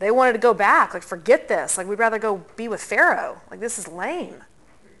 They wanted to go back, like forget this. Like we'd rather go be with Pharaoh. Like this is lame.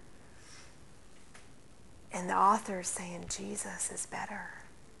 And the author is saying Jesus is better.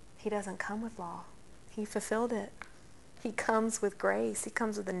 He doesn't come with law. He fulfilled it. He comes with grace. He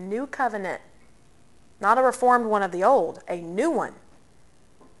comes with a new covenant. Not a reformed one of the old, a new one.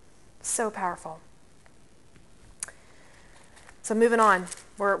 So powerful. So moving on.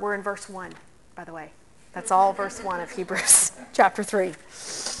 We're in verse 1, by the way. That's all verse 1 of Hebrews chapter 3.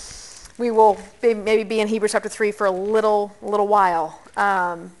 We will maybe be in Hebrews chapter 3 for a little while.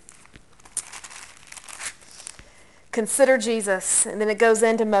 Consider Jesus, and then it goes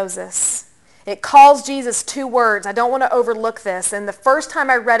into Moses. It calls Jesus 2 words. I don't want to overlook this. And the first time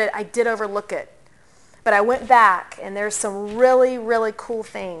I read it, I did overlook it. But I went back, and there's some really, really cool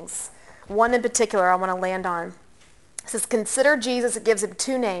things. One in particular I want to land on. It says, consider Jesus, it gives him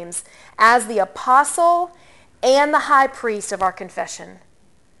 2 names, as the apostle and the high priest of our confession.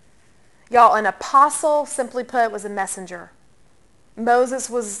 Y'all, an apostle, simply put, was a messenger. Moses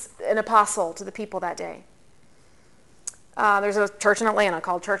was an apostle to the people that day. There's a church in Atlanta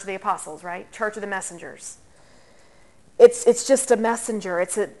called Church of the Apostles, right? Church of the Messengers. It's just a messenger.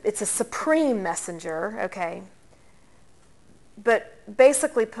 It's a supreme messenger, okay? But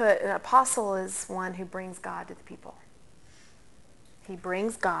basically put, an apostle is one who brings God to the people. He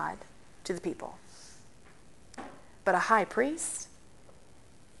brings God to the people. But a high priest,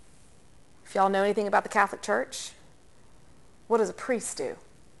 if y'all know anything about the Catholic Church, what does a priest do?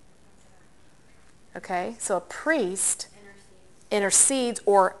 Okay, so a priest intercedes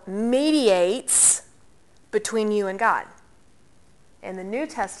or mediates between you and God. And the New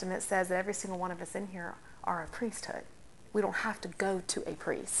Testament says that every single one of us in here are a priesthood. We don't have to go to a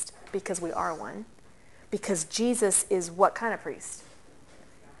priest because we are one. Because Jesus is what kind of priest?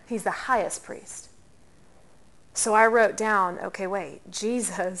 He's the highest priest. So I wrote down, okay, wait,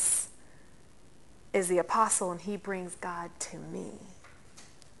 Jesus is the apostle and he brings God to me.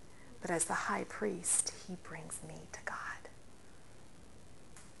 But as the high priest, he brings me to God.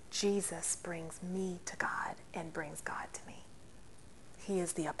 Jesus brings me to God and brings God to me. He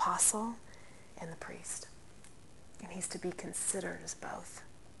is the apostle and the priest. And he's to be considered as both.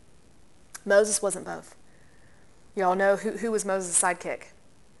 Moses wasn't both. You all know who was Moses' sidekick?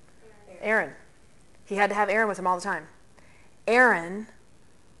 Aaron. He had to have Aaron with him all the time. Aaron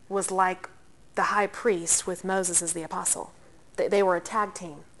was like the high priest with Moses as the apostle. They were a tag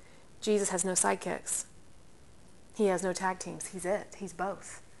team. Jesus has no sidekicks. He has no tag teams. He's it. He's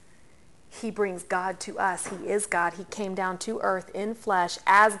both. He brings God to us. He is God. He came down to earth in flesh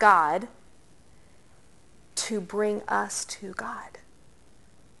as God to bring us to God.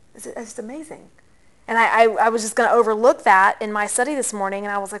 It's amazing. And I was just going to overlook that in my study this morning,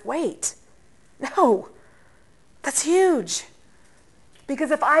 and I was like, wait, no, that's huge.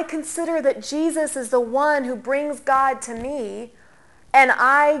 Because if I consider that Jesus is the one who brings God to me, and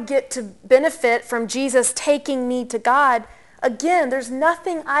I get to benefit from Jesus taking me to God, again, there's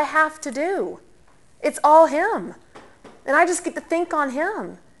nothing I have to do. It's all him. And I just get to think on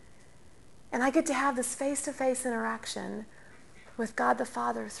him. And I get to have this face-to-face interaction with God the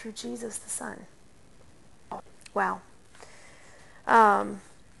Father through Jesus the Son. Wow.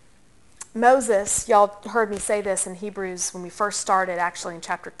 Moses, y'all heard me say this in Hebrews when we first started, actually in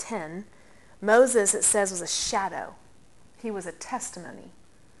chapter 10. Moses, it says, was a shadow. He was a testimony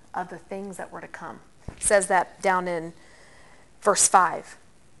of the things that were to come. It says that down in verse 5.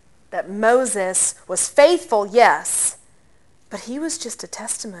 That Moses was faithful, yes, but he was just a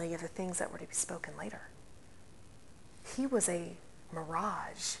testimony of the things that were to be spoken later. He was a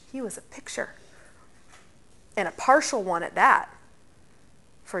mirage. He was a picture. And a partial one at that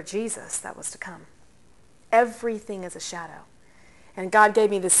for Jesus that was to come. Everything is a shadow. And God gave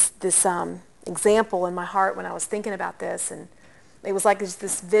me this example in my heart when I was thinking about this, and it was like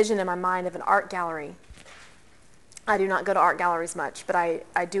this vision in my mind of an art gallery. I do not go to art galleries much, but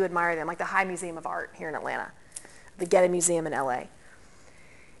I do admire them, like the High Museum of Art here in Atlanta, the Getty Museum in LA.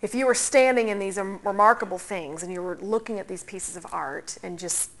 If you were standing in these remarkable things and you were looking at these pieces of art and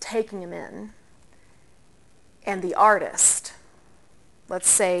just taking them in, and the artist, let's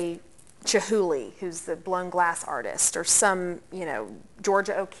say Chihuly, who's the blown glass artist, or some,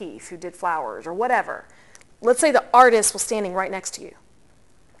 Georgia O'Keeffe who did flowers or whatever. Let's say the artist was standing right next to you.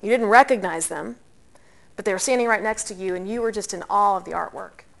 You didn't recognize them, but they were standing right next to you and you were just in awe of the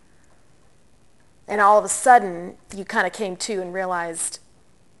artwork. And all of a sudden, you kind of came to and realized,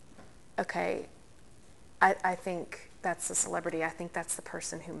 okay, I think that's the celebrity. I think that's the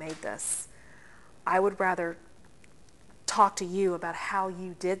person who made this. I would rather talk to you about how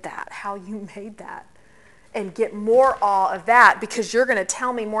you did that, how you made that, and get more awe of that, because you're going to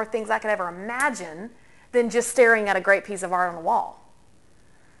tell me more things I could ever imagine than just staring at a great piece of art on a wall.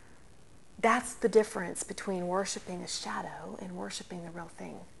 That's the difference between worshiping a shadow and worshiping the real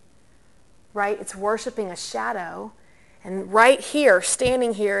thing. Right? It's worshiping a shadow, and right here,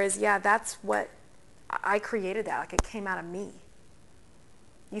 standing here is, that's what I created that. Like, it came out of me.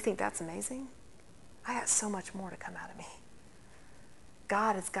 You think that's amazing? I got so much more to come out of me.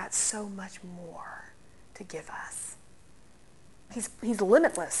 God has got so much more to give us. He's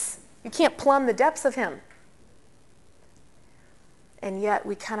limitless. You can't plumb the depths of him. And yet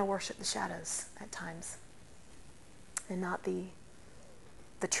we kind of worship the shadows at times and not the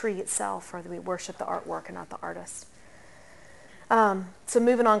tree itself, or that we worship the artwork and not the artist. So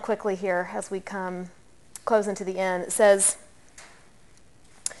moving on quickly here as we come close into the end, it says,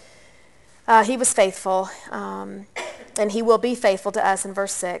 he was faithful, and he will be faithful to us in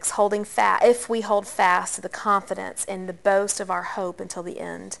verse 6, holding fast, if we hold fast to the confidence and the boast of our hope until the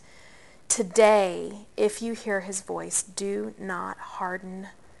end. Today, if you hear his voice, do not harden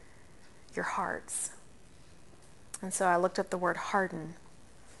your hearts. And so I looked up the word harden.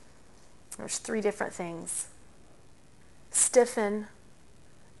 There's 3 different things. Stiffen,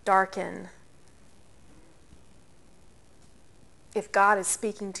 darken. If God is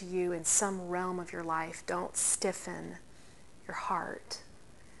speaking to you in some realm of your life, don't stiffen your heart.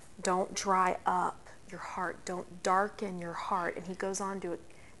 Don't dry up your heart. Don't darken your heart. And he goes on to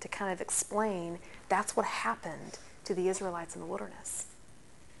kind of explain that's what happened to the Israelites in the wilderness.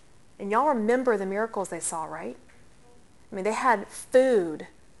 And y'all remember the miracles they saw, right? I mean, they had food,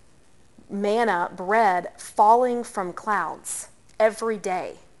 manna, bread falling from clouds every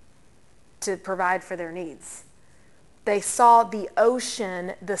day to provide for their needs. They saw the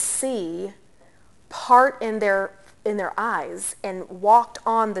ocean, the sea, part in their eyes and walked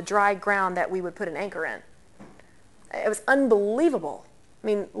on the dry ground that we would put an anchor in. It was unbelievable. I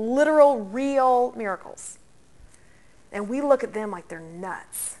mean, literal, real miracles. And we look at them like they're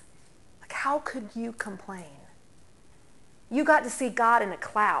nuts. Like, how could you complain? You got to see God in a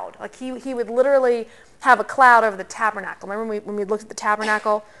cloud. Like he would literally have a cloud over the tabernacle. Remember when we looked at the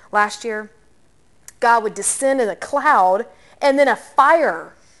tabernacle last year? God would descend in a cloud and then a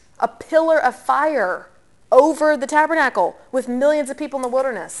fire, a pillar of fire over the tabernacle with millions of people in the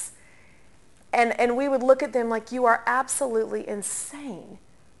wilderness. And we would look at them like, you are absolutely insane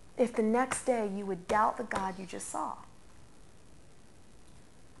if the next day you would doubt the God you just saw.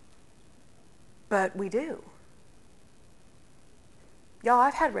 But we do. Y'all,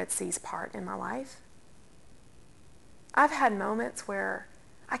 I've had Red Seas part in my life. I've had moments where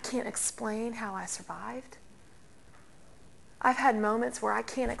I can't explain how I survived. I've had moments where I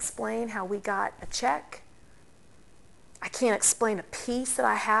can't explain how we got a check. I can't explain a peace that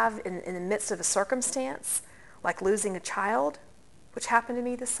I have in the midst of a circumstance, like losing a child, which happened to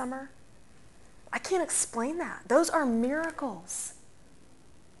me this summer. I can't explain that. Those are miracles.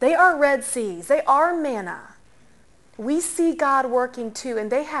 They are Red Seas. They are manna. We see God working too,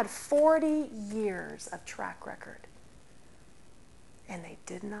 and they had 40 years of track record, and they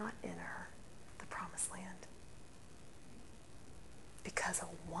did not enter the promised land because of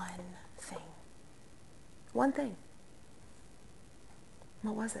one thing. One thing.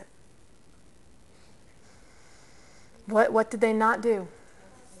 What was it? What did they not do?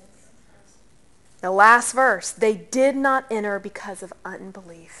 The last verse, they did not enter because of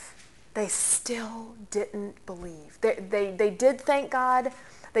unbelief. They still didn't believe. They did thank God.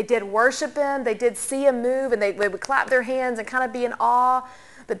 They did worship him. They did see him move, and they would clap their hands and kind of be in awe.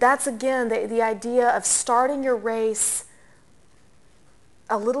 But that's, again, the idea of starting your race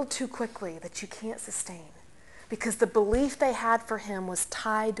a little too quickly that you can't sustain. Because the belief they had for him was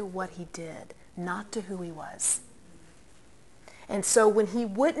tied to what he did, not to who he was. And so when he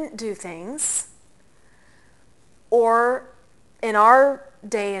wouldn't do things, or in our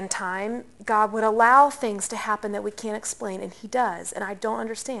day and time, God would allow things to happen that we can't explain, and he does, and I don't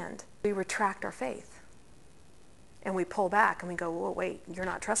understand. We retract our faith, and we pull back, and we go, well, wait, you're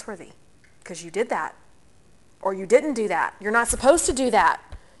not trustworthy because you did that, or you didn't do that. You're not supposed to do that.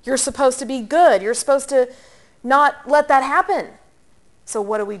 You're supposed to be good. You're supposed to not let that happen. So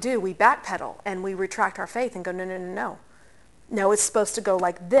what do? We backpedal, and we retract our faith and go, no, no, no, no. No, it's supposed to go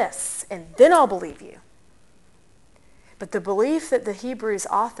like this, and then I'll believe you. But the belief that the Hebrews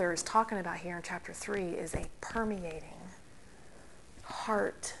author is talking about here in chapter 3 is a permeating,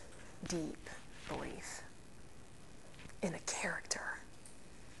 heart-deep belief in a character,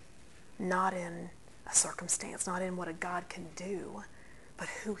 not in a circumstance, not in what a God can do, but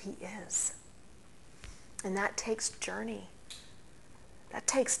who he is. And that takes journey. That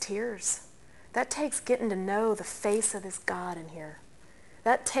takes tears. That takes getting to know the face of this God in here.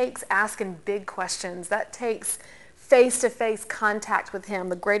 That takes asking big questions. That takes face-to-face contact with him,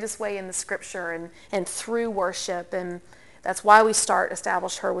 the greatest way in the scripture, and through worship. And that's why we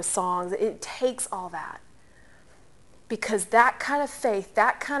establish her with songs. It takes all that. Because that kind of faith,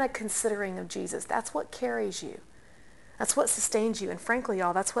 that kind of considering of Jesus, that's what carries you. That's what sustains you. And frankly,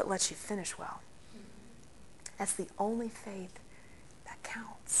 y'all, that's what lets you finish well. That's the only faith that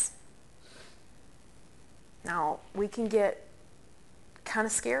counts. Now, we can get kind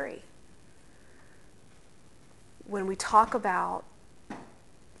of scary when we talk about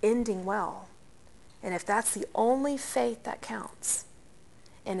ending well. And if that's the only faith that counts,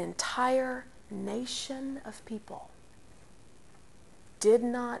 an entire nation of people did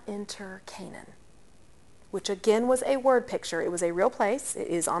not enter Canaan, which again was a word picture. It was a real place. It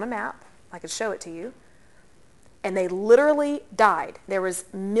is on a map. I could show it to you. And they literally died. There was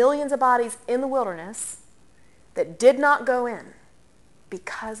millions of bodies in the wilderness that did not go in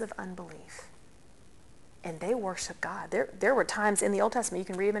because of unbelief. And they worship God. There were times in the Old Testament, you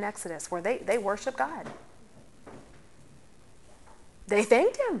can read them in Exodus, where they worship God. They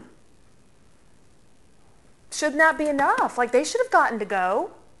thanked him. Shouldn't that be enough? Like, they should have gotten to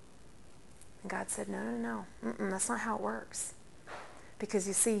go. And God said, no, no, no. That's not how it works. Because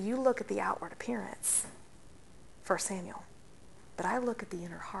you see, you look at the outward appearance, 1 Samuel. But I look at the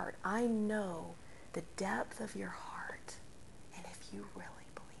inner heart. I know the depth of your heart. And if you really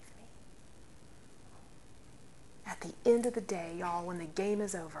believe me. At the end of the day, y'all, when the game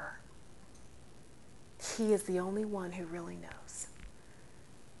is over, He is the only one who really knows.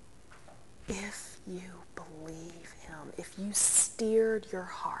 If you believe him, if you steered your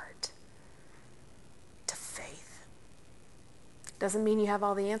heart to faith, doesn't mean you have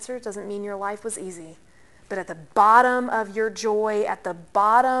all the answers, doesn't mean your life was easy. But at the bottom of your joy, at the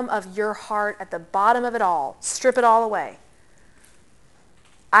bottom of your heart, at the bottom of it all, strip it all away.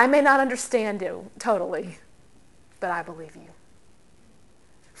 I may not understand you totally, but I believe you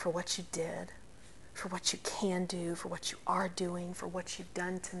for what you did, for what you can do, for what you are doing, for what you've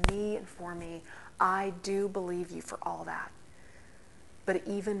done to me and for me. I do believe you for all that. But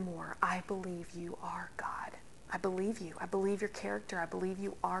even more, I believe you are God. I believe you. I believe your character. I believe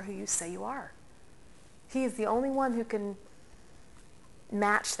you are who you say you are. He is the only one who can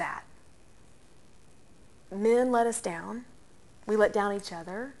match that. Men let us down. We let down each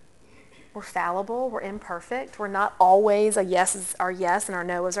other. We're fallible. We're imperfect. We're not always a yes is our yes and our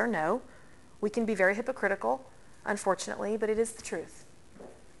no is our no. We can be very hypocritical, unfortunately, but it is the truth.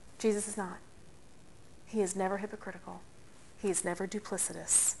 Jesus is not. He is never hypocritical. He is never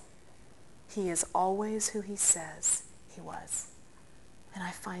duplicitous. He is always who he says he was. And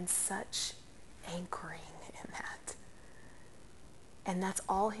I find such anchoring in that. And that's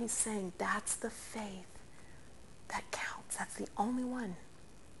all he's saying. That's the faith that counts. That's the only one.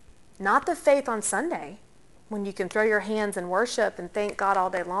 Not the faith on Sunday, when you can throw your hands and worship and thank God all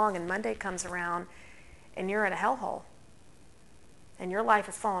day long, and Monday comes around and you're in a hellhole and your life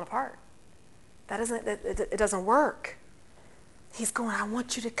is falling apart. It doesn't work. He's going, I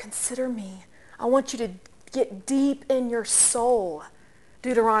want you to consider me. I want you to get deep in your soul.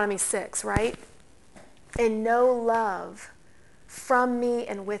 Deuteronomy 6, right? And know love from me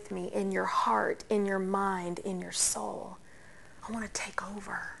and with me in your heart, in your mind, in your soul. I want to take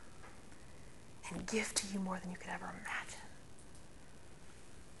over and give to you more than you could ever imagine.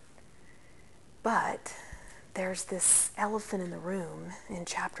 But there's this elephant in the room in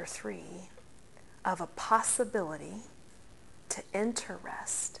chapter 3 of a possibility to enter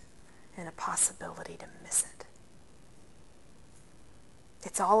rest and a possibility to miss it.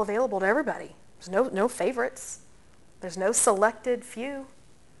 It's all available to everybody. There's no favorites. There's no selected few.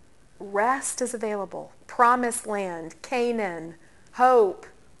 Rest is available. Promised land, Canaan, hope,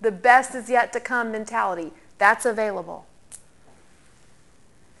 the best is yet to come mentality. That's available.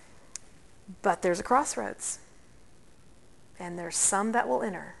 But there's a crossroads. And there's some that will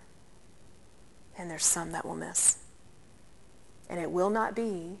enter. And there's some that will miss. And it will not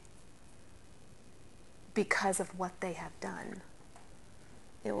be because of what they have done.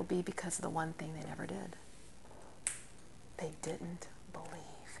 It will be because of the one thing they never did. They didn't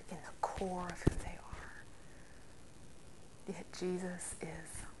believe in the core of who they are. Yet Jesus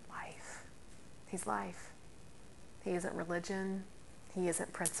is life. He's life. He isn't religion. He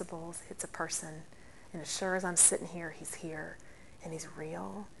isn't principles. It's a person. And as sure as I'm sitting here, he's here. And he's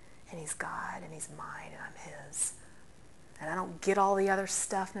real. And he's God. And he's mine. And I'm his. And I don't get all the other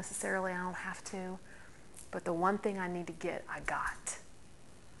stuff necessarily. I don't have to. But the one thing I need to get, I got.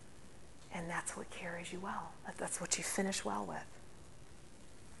 And that's what carries you well. That's what you finish well with.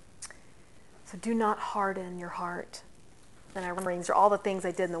 So do not harden your heart. And I remember these are all the things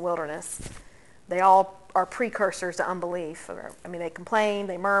they did in the wilderness. They all are precursors to unbelief. I mean, they complained,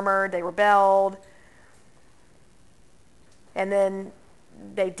 they murmured, they rebelled. And then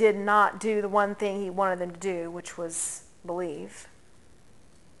they did not do the one thing he wanted them to do, which was believe.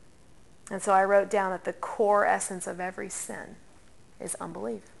 And so I wrote down that the core essence of every sin is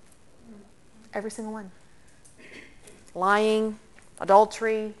unbelief. Every single one. Lying,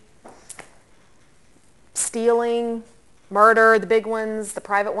 adultery, stealing, murder, the big ones, the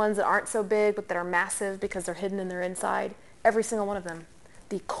private ones that aren't so big but that are massive because they're hidden in their inside. Every single one of them.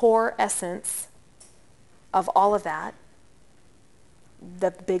 The core essence of all of that,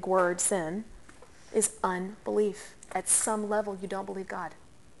 the big word sin, is unbelief. At some level, you don't believe God.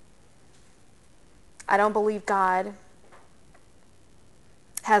 I don't believe God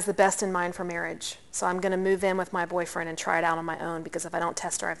has the best in mind for marriage. So I'm going to move in with my boyfriend and try it out on my own because if I don't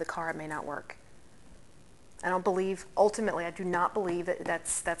test drive the car, it may not work. I don't believe, ultimately, I do not believe that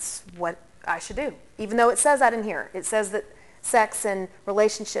that's what I should do. Even though it says that in here. It says that sex and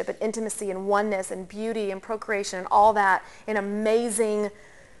relationship and intimacy and oneness and beauty and procreation and all that and amazing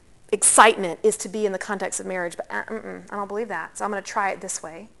excitement is to be in the context of marriage. But I don't believe that. So I'm going to try it this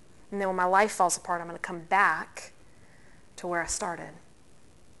way. And then when my life falls apart, I'm going to come back to where I started.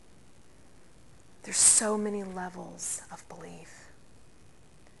 There's so many levels of belief.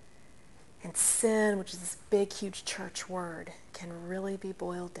 And sin, which is this big, huge church word, can really be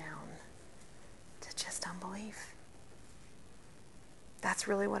boiled down to just unbelief. That's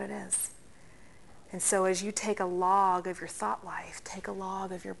really what it is. And so as you take a log of your thought life, take a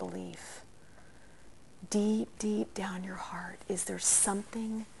log of your belief. Deep, deep down your heart, is there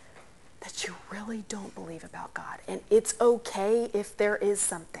something that you really don't believe about God? And it's okay if there is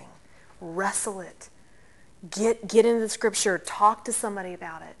something. Wrestle it. Get into the scripture. Talk to somebody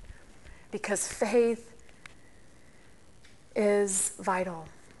about it. Because faith is vital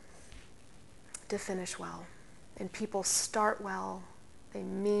to finish well. And people start well. They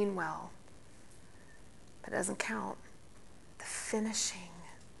mean well. But it doesn't count. The finishing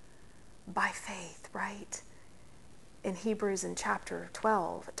by faith, right? In Hebrews in chapter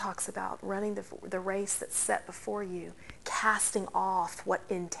 12, it talks about running the race that's set before you, casting off what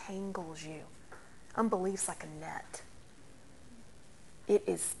entangles you. Unbelief's like a net. It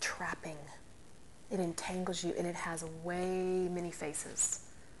is trapping. It entangles you, and it has way many faces.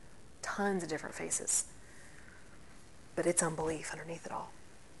 Tons of different faces. But it's unbelief underneath it all.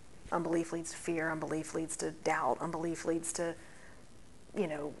 Unbelief leads to fear. Unbelief leads to doubt. Unbelief leads to,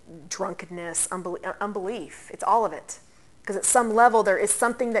 drunkenness. Unbelief. It's all of it. Because at some level, there is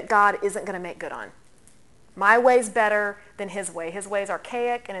something that God isn't going to make good on. My way's better than his way. His way is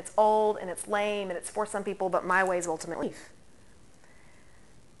archaic, and it's old, and it's lame, and it's for some people, but my way is ultimate belief.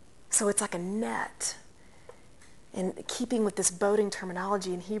 So it's like a net. And keeping with this boating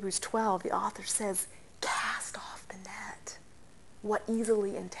terminology in Hebrews 12, the author says, cast off the net, what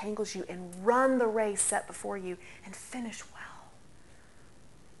easily entangles you, and run the race set before you, and finish well.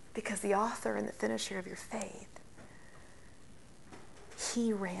 Because the author and the finisher of your faith,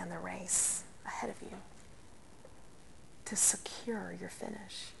 he ran the race ahead of you to secure your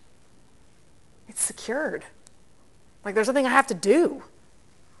finish. It's secured. Like there's nothing I have to do.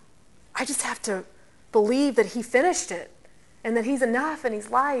 I just have to believe that he finished it and that he's enough and he's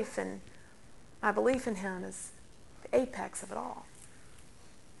life, and my belief in him is the apex of it all.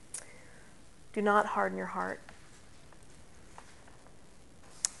 Do not harden your heart.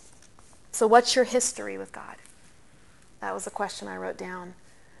 So what's your history with God? That was the question I wrote down.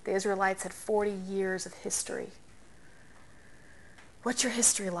 The Israelites had 40 years of history. What's your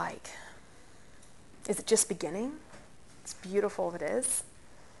history like? Is it just beginning? It's beautiful if it is.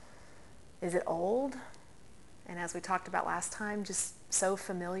 Is it old? And as we talked about last time, just so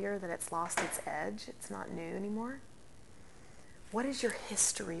familiar that it's lost its edge. It's not new anymore. What is your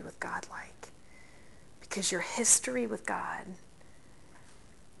history with God like? Because your history with God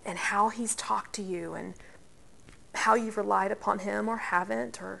and how he's talked to you and how you've relied upon him or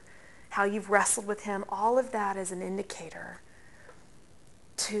haven't, or how you've wrestled with him, all of that is an indicator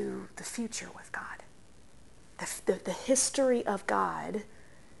to the future with God. The history of God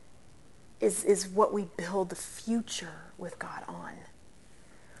is what we build the future with God on.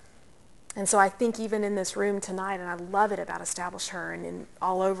 And so I think even in this room tonight, and I love it about Establish Her and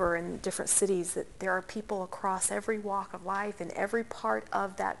all over in different cities, that there are people across every walk of life and every part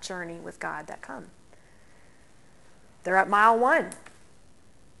of that journey with God that come. They're at mile 1,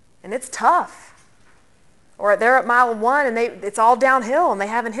 and it's tough. Or they're at mile 1, and it's all downhill, and they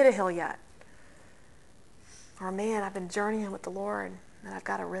haven't hit a hill yet. Or, man, I've been journeying with the Lord, and I've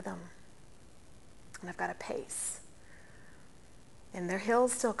got a rhythm, and I've got a pace. And their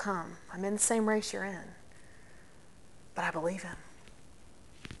hills still come. I'm in the same race you're in. But I believe him.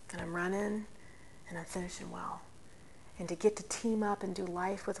 And I'm running, and I'm finishing well. And to get to team up and do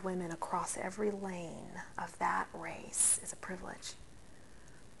life with women across every lane of that race is a privilege.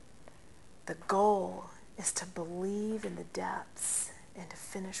 The goal is to believe in the depths and to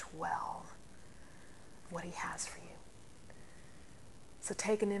finish well what he has for you. So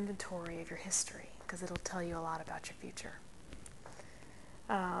take an inventory of your history, because it'll tell you a lot about your future.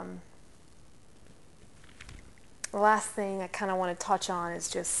 The last thing I kind of want to touch on is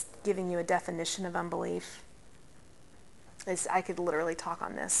just giving you a definition of unbelief. I could literally talk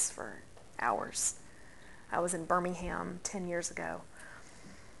on this for hours. I was in Birmingham 10 years ago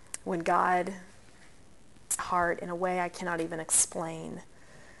when God's heart, in a way I cannot even explain,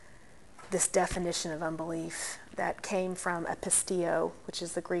 this definition of unbelief that came from apistio, which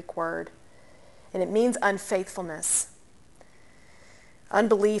is the Greek word, and it means unfaithfulness.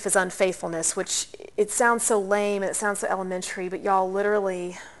 Unbelief is unfaithfulness, which it sounds so lame and it sounds so elementary, but y'all,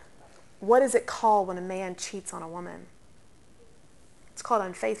 literally, what is it called when a man cheats on a woman? It's called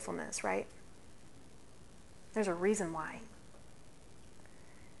unfaithfulness, right? There's a reason why.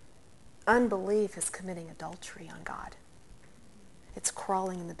 Unbelief is committing adultery on God. It's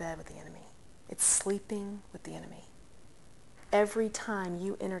crawling in the bed with the enemy. It's sleeping with the enemy. Every time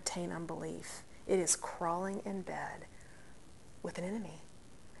you entertain unbelief, it is crawling in bed with an enemy.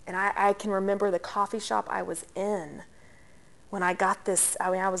 And I can remember the coffee shop I was in when I got this, I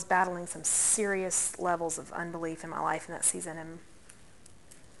mean, I was battling some serious levels of unbelief in my life in that season, and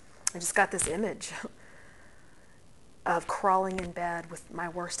I just got this image of crawling in bed with my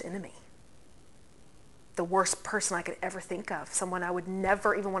worst enemy, the worst person I could ever think of, someone I would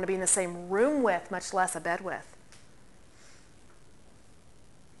never even want to be in the same room with, much less a bed with.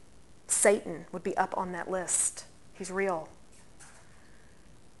 Satan would be up on that list. He's real.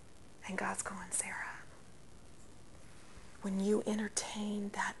 And God's going, Sarah, when you entertain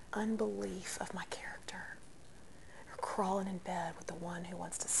that unbelief of my character, you're crawling in bed with the one who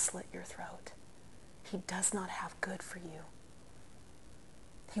wants to slit your throat. He does not have good for you.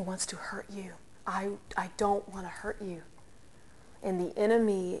 He wants to hurt you. I don't want to hurt you. And the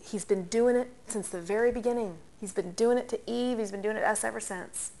enemy, he's been doing it since the very beginning. He's been doing it to Eve. He's been doing it to us ever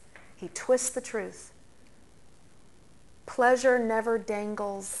since. He twists the truth. Pleasure never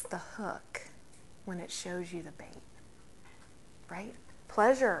dangles the hook when it shows you the bait. Right?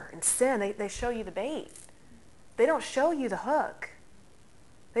 Pleasure and sin, they show you the bait. They don't show you the hook.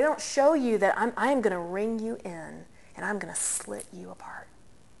 They don't show you that I'm going to ring you in and I'm going to slit you apart.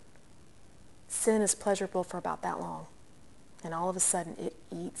 Sin is pleasurable for about that long. And all of a sudden it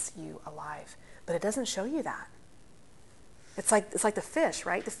eats you alive. But it doesn't show you that. It's like the fish,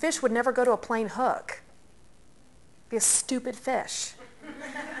 right? The fish would never go to a plain hook. It'd be a stupid fish.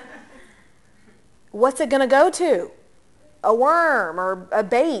 What's it going to go to? A worm or a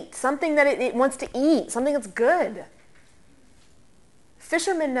bait, something that it wants to eat, something that's good.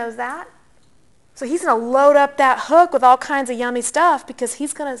 Fisherman knows that. So he's going to load up that hook with all kinds of yummy stuff because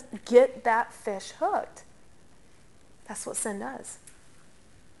he's going to get that fish hooked. That's what sin does.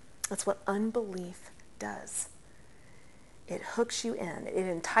 That's what unbelief does. It hooks you in. It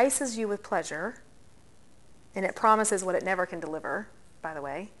entices you with pleasure, and it promises what it never can deliver, by the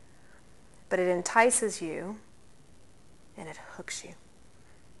way. But it entices you, and it hooks you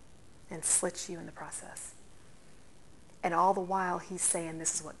and slits you in the process. And all the while, he's saying,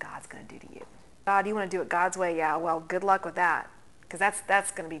 this is what God's going to do to you. God, you want to do it God's way? Yeah, well, good luck with that, because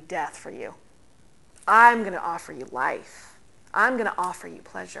that's going to be death for you. I'm going to offer you life. I'm going to offer you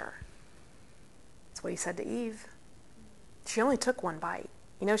pleasure. That's what he said to Eve. She only took one bite.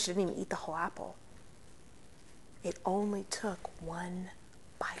 You know, she didn't even eat the whole apple. It only took one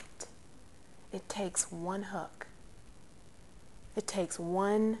bite. It takes one hook. It takes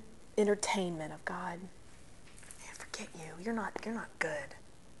one entertainment of God. Man, forget you. You're not good.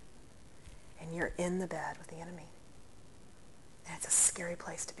 And you're in the bed with the enemy. And it's a scary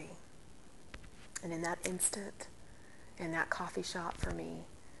place to be. And in that instant, in that coffee shop for me,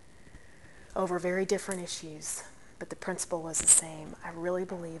 over very different issues, but the principle was the same. I really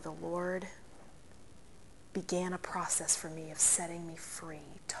believe the Lord began a process for me of setting me free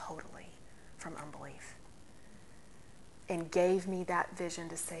totally from unbelief. And gave me that vision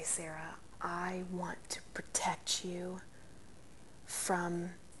to say, Sarah, I want to protect you from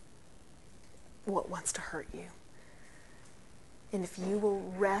what wants to hurt you. And if you will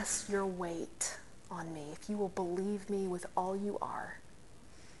rest your weight on me, if you will believe me with all you are,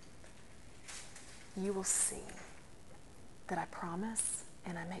 you will see that I promise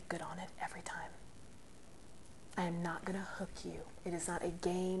and I make good on it every time. I am not going to hook you. It is not a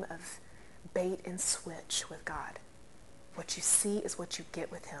game of bait and switch with God. What you see is what you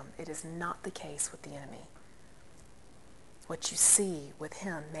get with him. It is not the case with the enemy. What you see with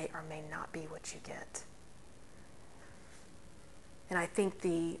him may or may not be what you get. And I think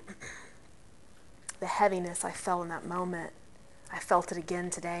the heaviness I felt in that moment, I felt it again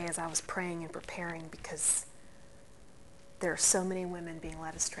today as I was praying and preparing, because there are so many women being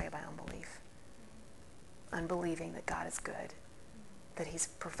led astray by unbelief. Unbelieving that God is good, that he's a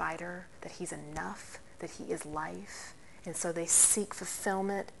provider, that he's enough, that he is life. And so they seek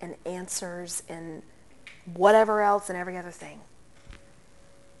fulfillment and answers in whatever else and every other thing.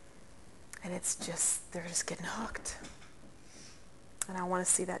 And it's just, they're just getting hooked. And I want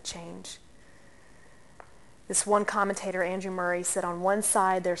to see that change. This one commentator, Andrew Murray, said, on one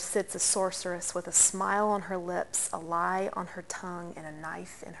side there sits a sorceress with a smile on her lips, a lie on her tongue, and a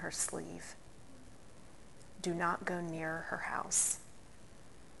knife in her sleeve. Do not go near her house.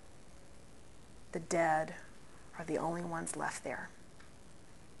 The dead are the only ones left there.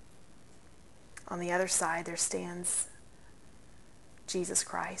 On the other side there stands Jesus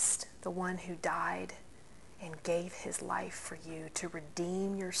Christ, the one who died and gave his life for you to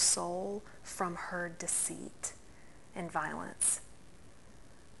redeem your soul from her deceit and violence.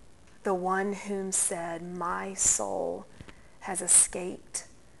 The one whom said, my soul has escaped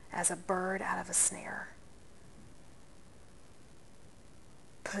as a bird out of a snare.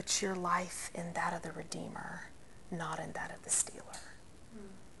 Put your life in that of the Redeemer, not in that of the stealer.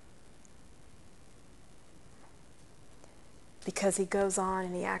 Because he goes on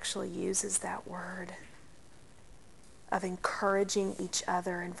and he actually uses that word of encouraging each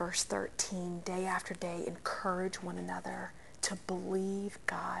other in verse 13, day after day, encourage one another to believe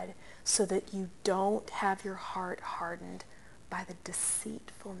God so that you don't have your heart hardened by the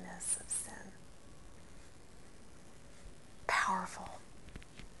deceitfulness of sin. Powerful.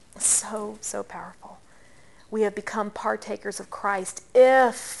 So, so powerful. We have become partakers of Christ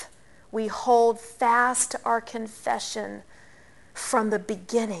if we hold fast to our confession from the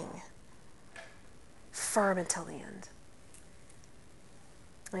beginning, firm until the end.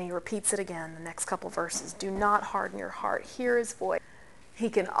 And he repeats it again, the next couple verses. Do not harden your heart. Hear his voice. He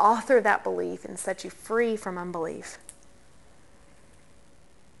can author that belief and set you free from unbelief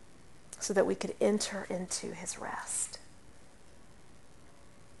so that we could enter into his rest.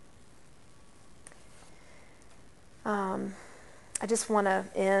 I just want to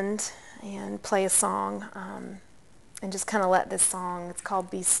end and play a song and just kind of let this song, it's called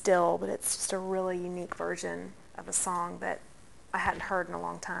Be Still, but it's just a really unique version of a song that I hadn't heard in a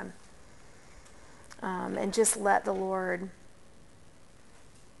long time. And just let the Lord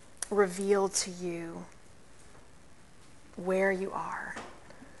reveal to you where you are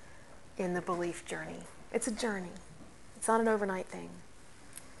in the belief journey. It's a journey. It's not an overnight thing.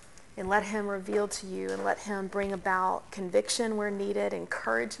 And let him reveal to you and let him bring about conviction where needed,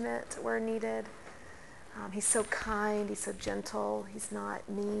 encouragement where needed. He's so kind. He's so gentle. He's not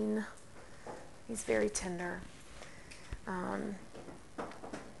mean. He's very tender.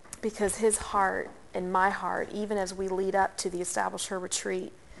 Because his heart and my heart, even as we lead up to the Establish Her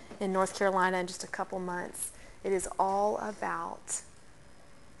retreat in North Carolina in just a couple months, it is all about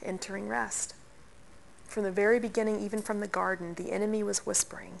entering rest. From the very beginning, even from the garden, the enemy was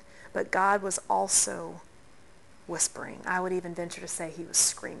whispering, but God was also whispering. I would even venture to say he was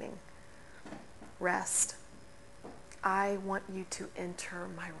screaming. Rest. I want you to enter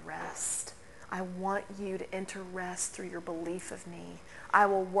my rest. I want you to enter rest through your belief of me. I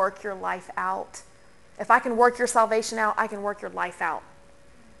will work your life out. If I can work your salvation out, I can work your life out.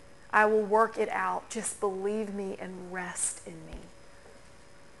 I will work it out. Just believe me and rest in me.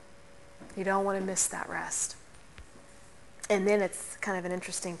 You don't want to miss that rest. And then it's kind of an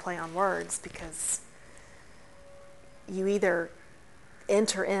interesting play on words because you either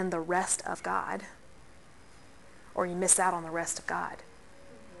enter in the rest of God or you miss out on the rest of God.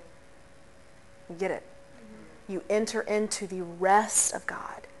 You get it? You enter into the rest of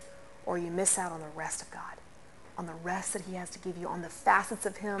God or you miss out on the rest of God, on the rest that he has to give you, on the facets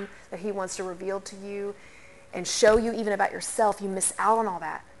of him that he wants to reveal to you and show you even about yourself. You miss out on all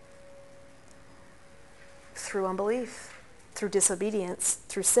that through unbelief, through disobedience,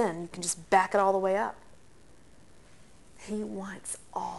 through sin. You can just back it all the way up. He wants all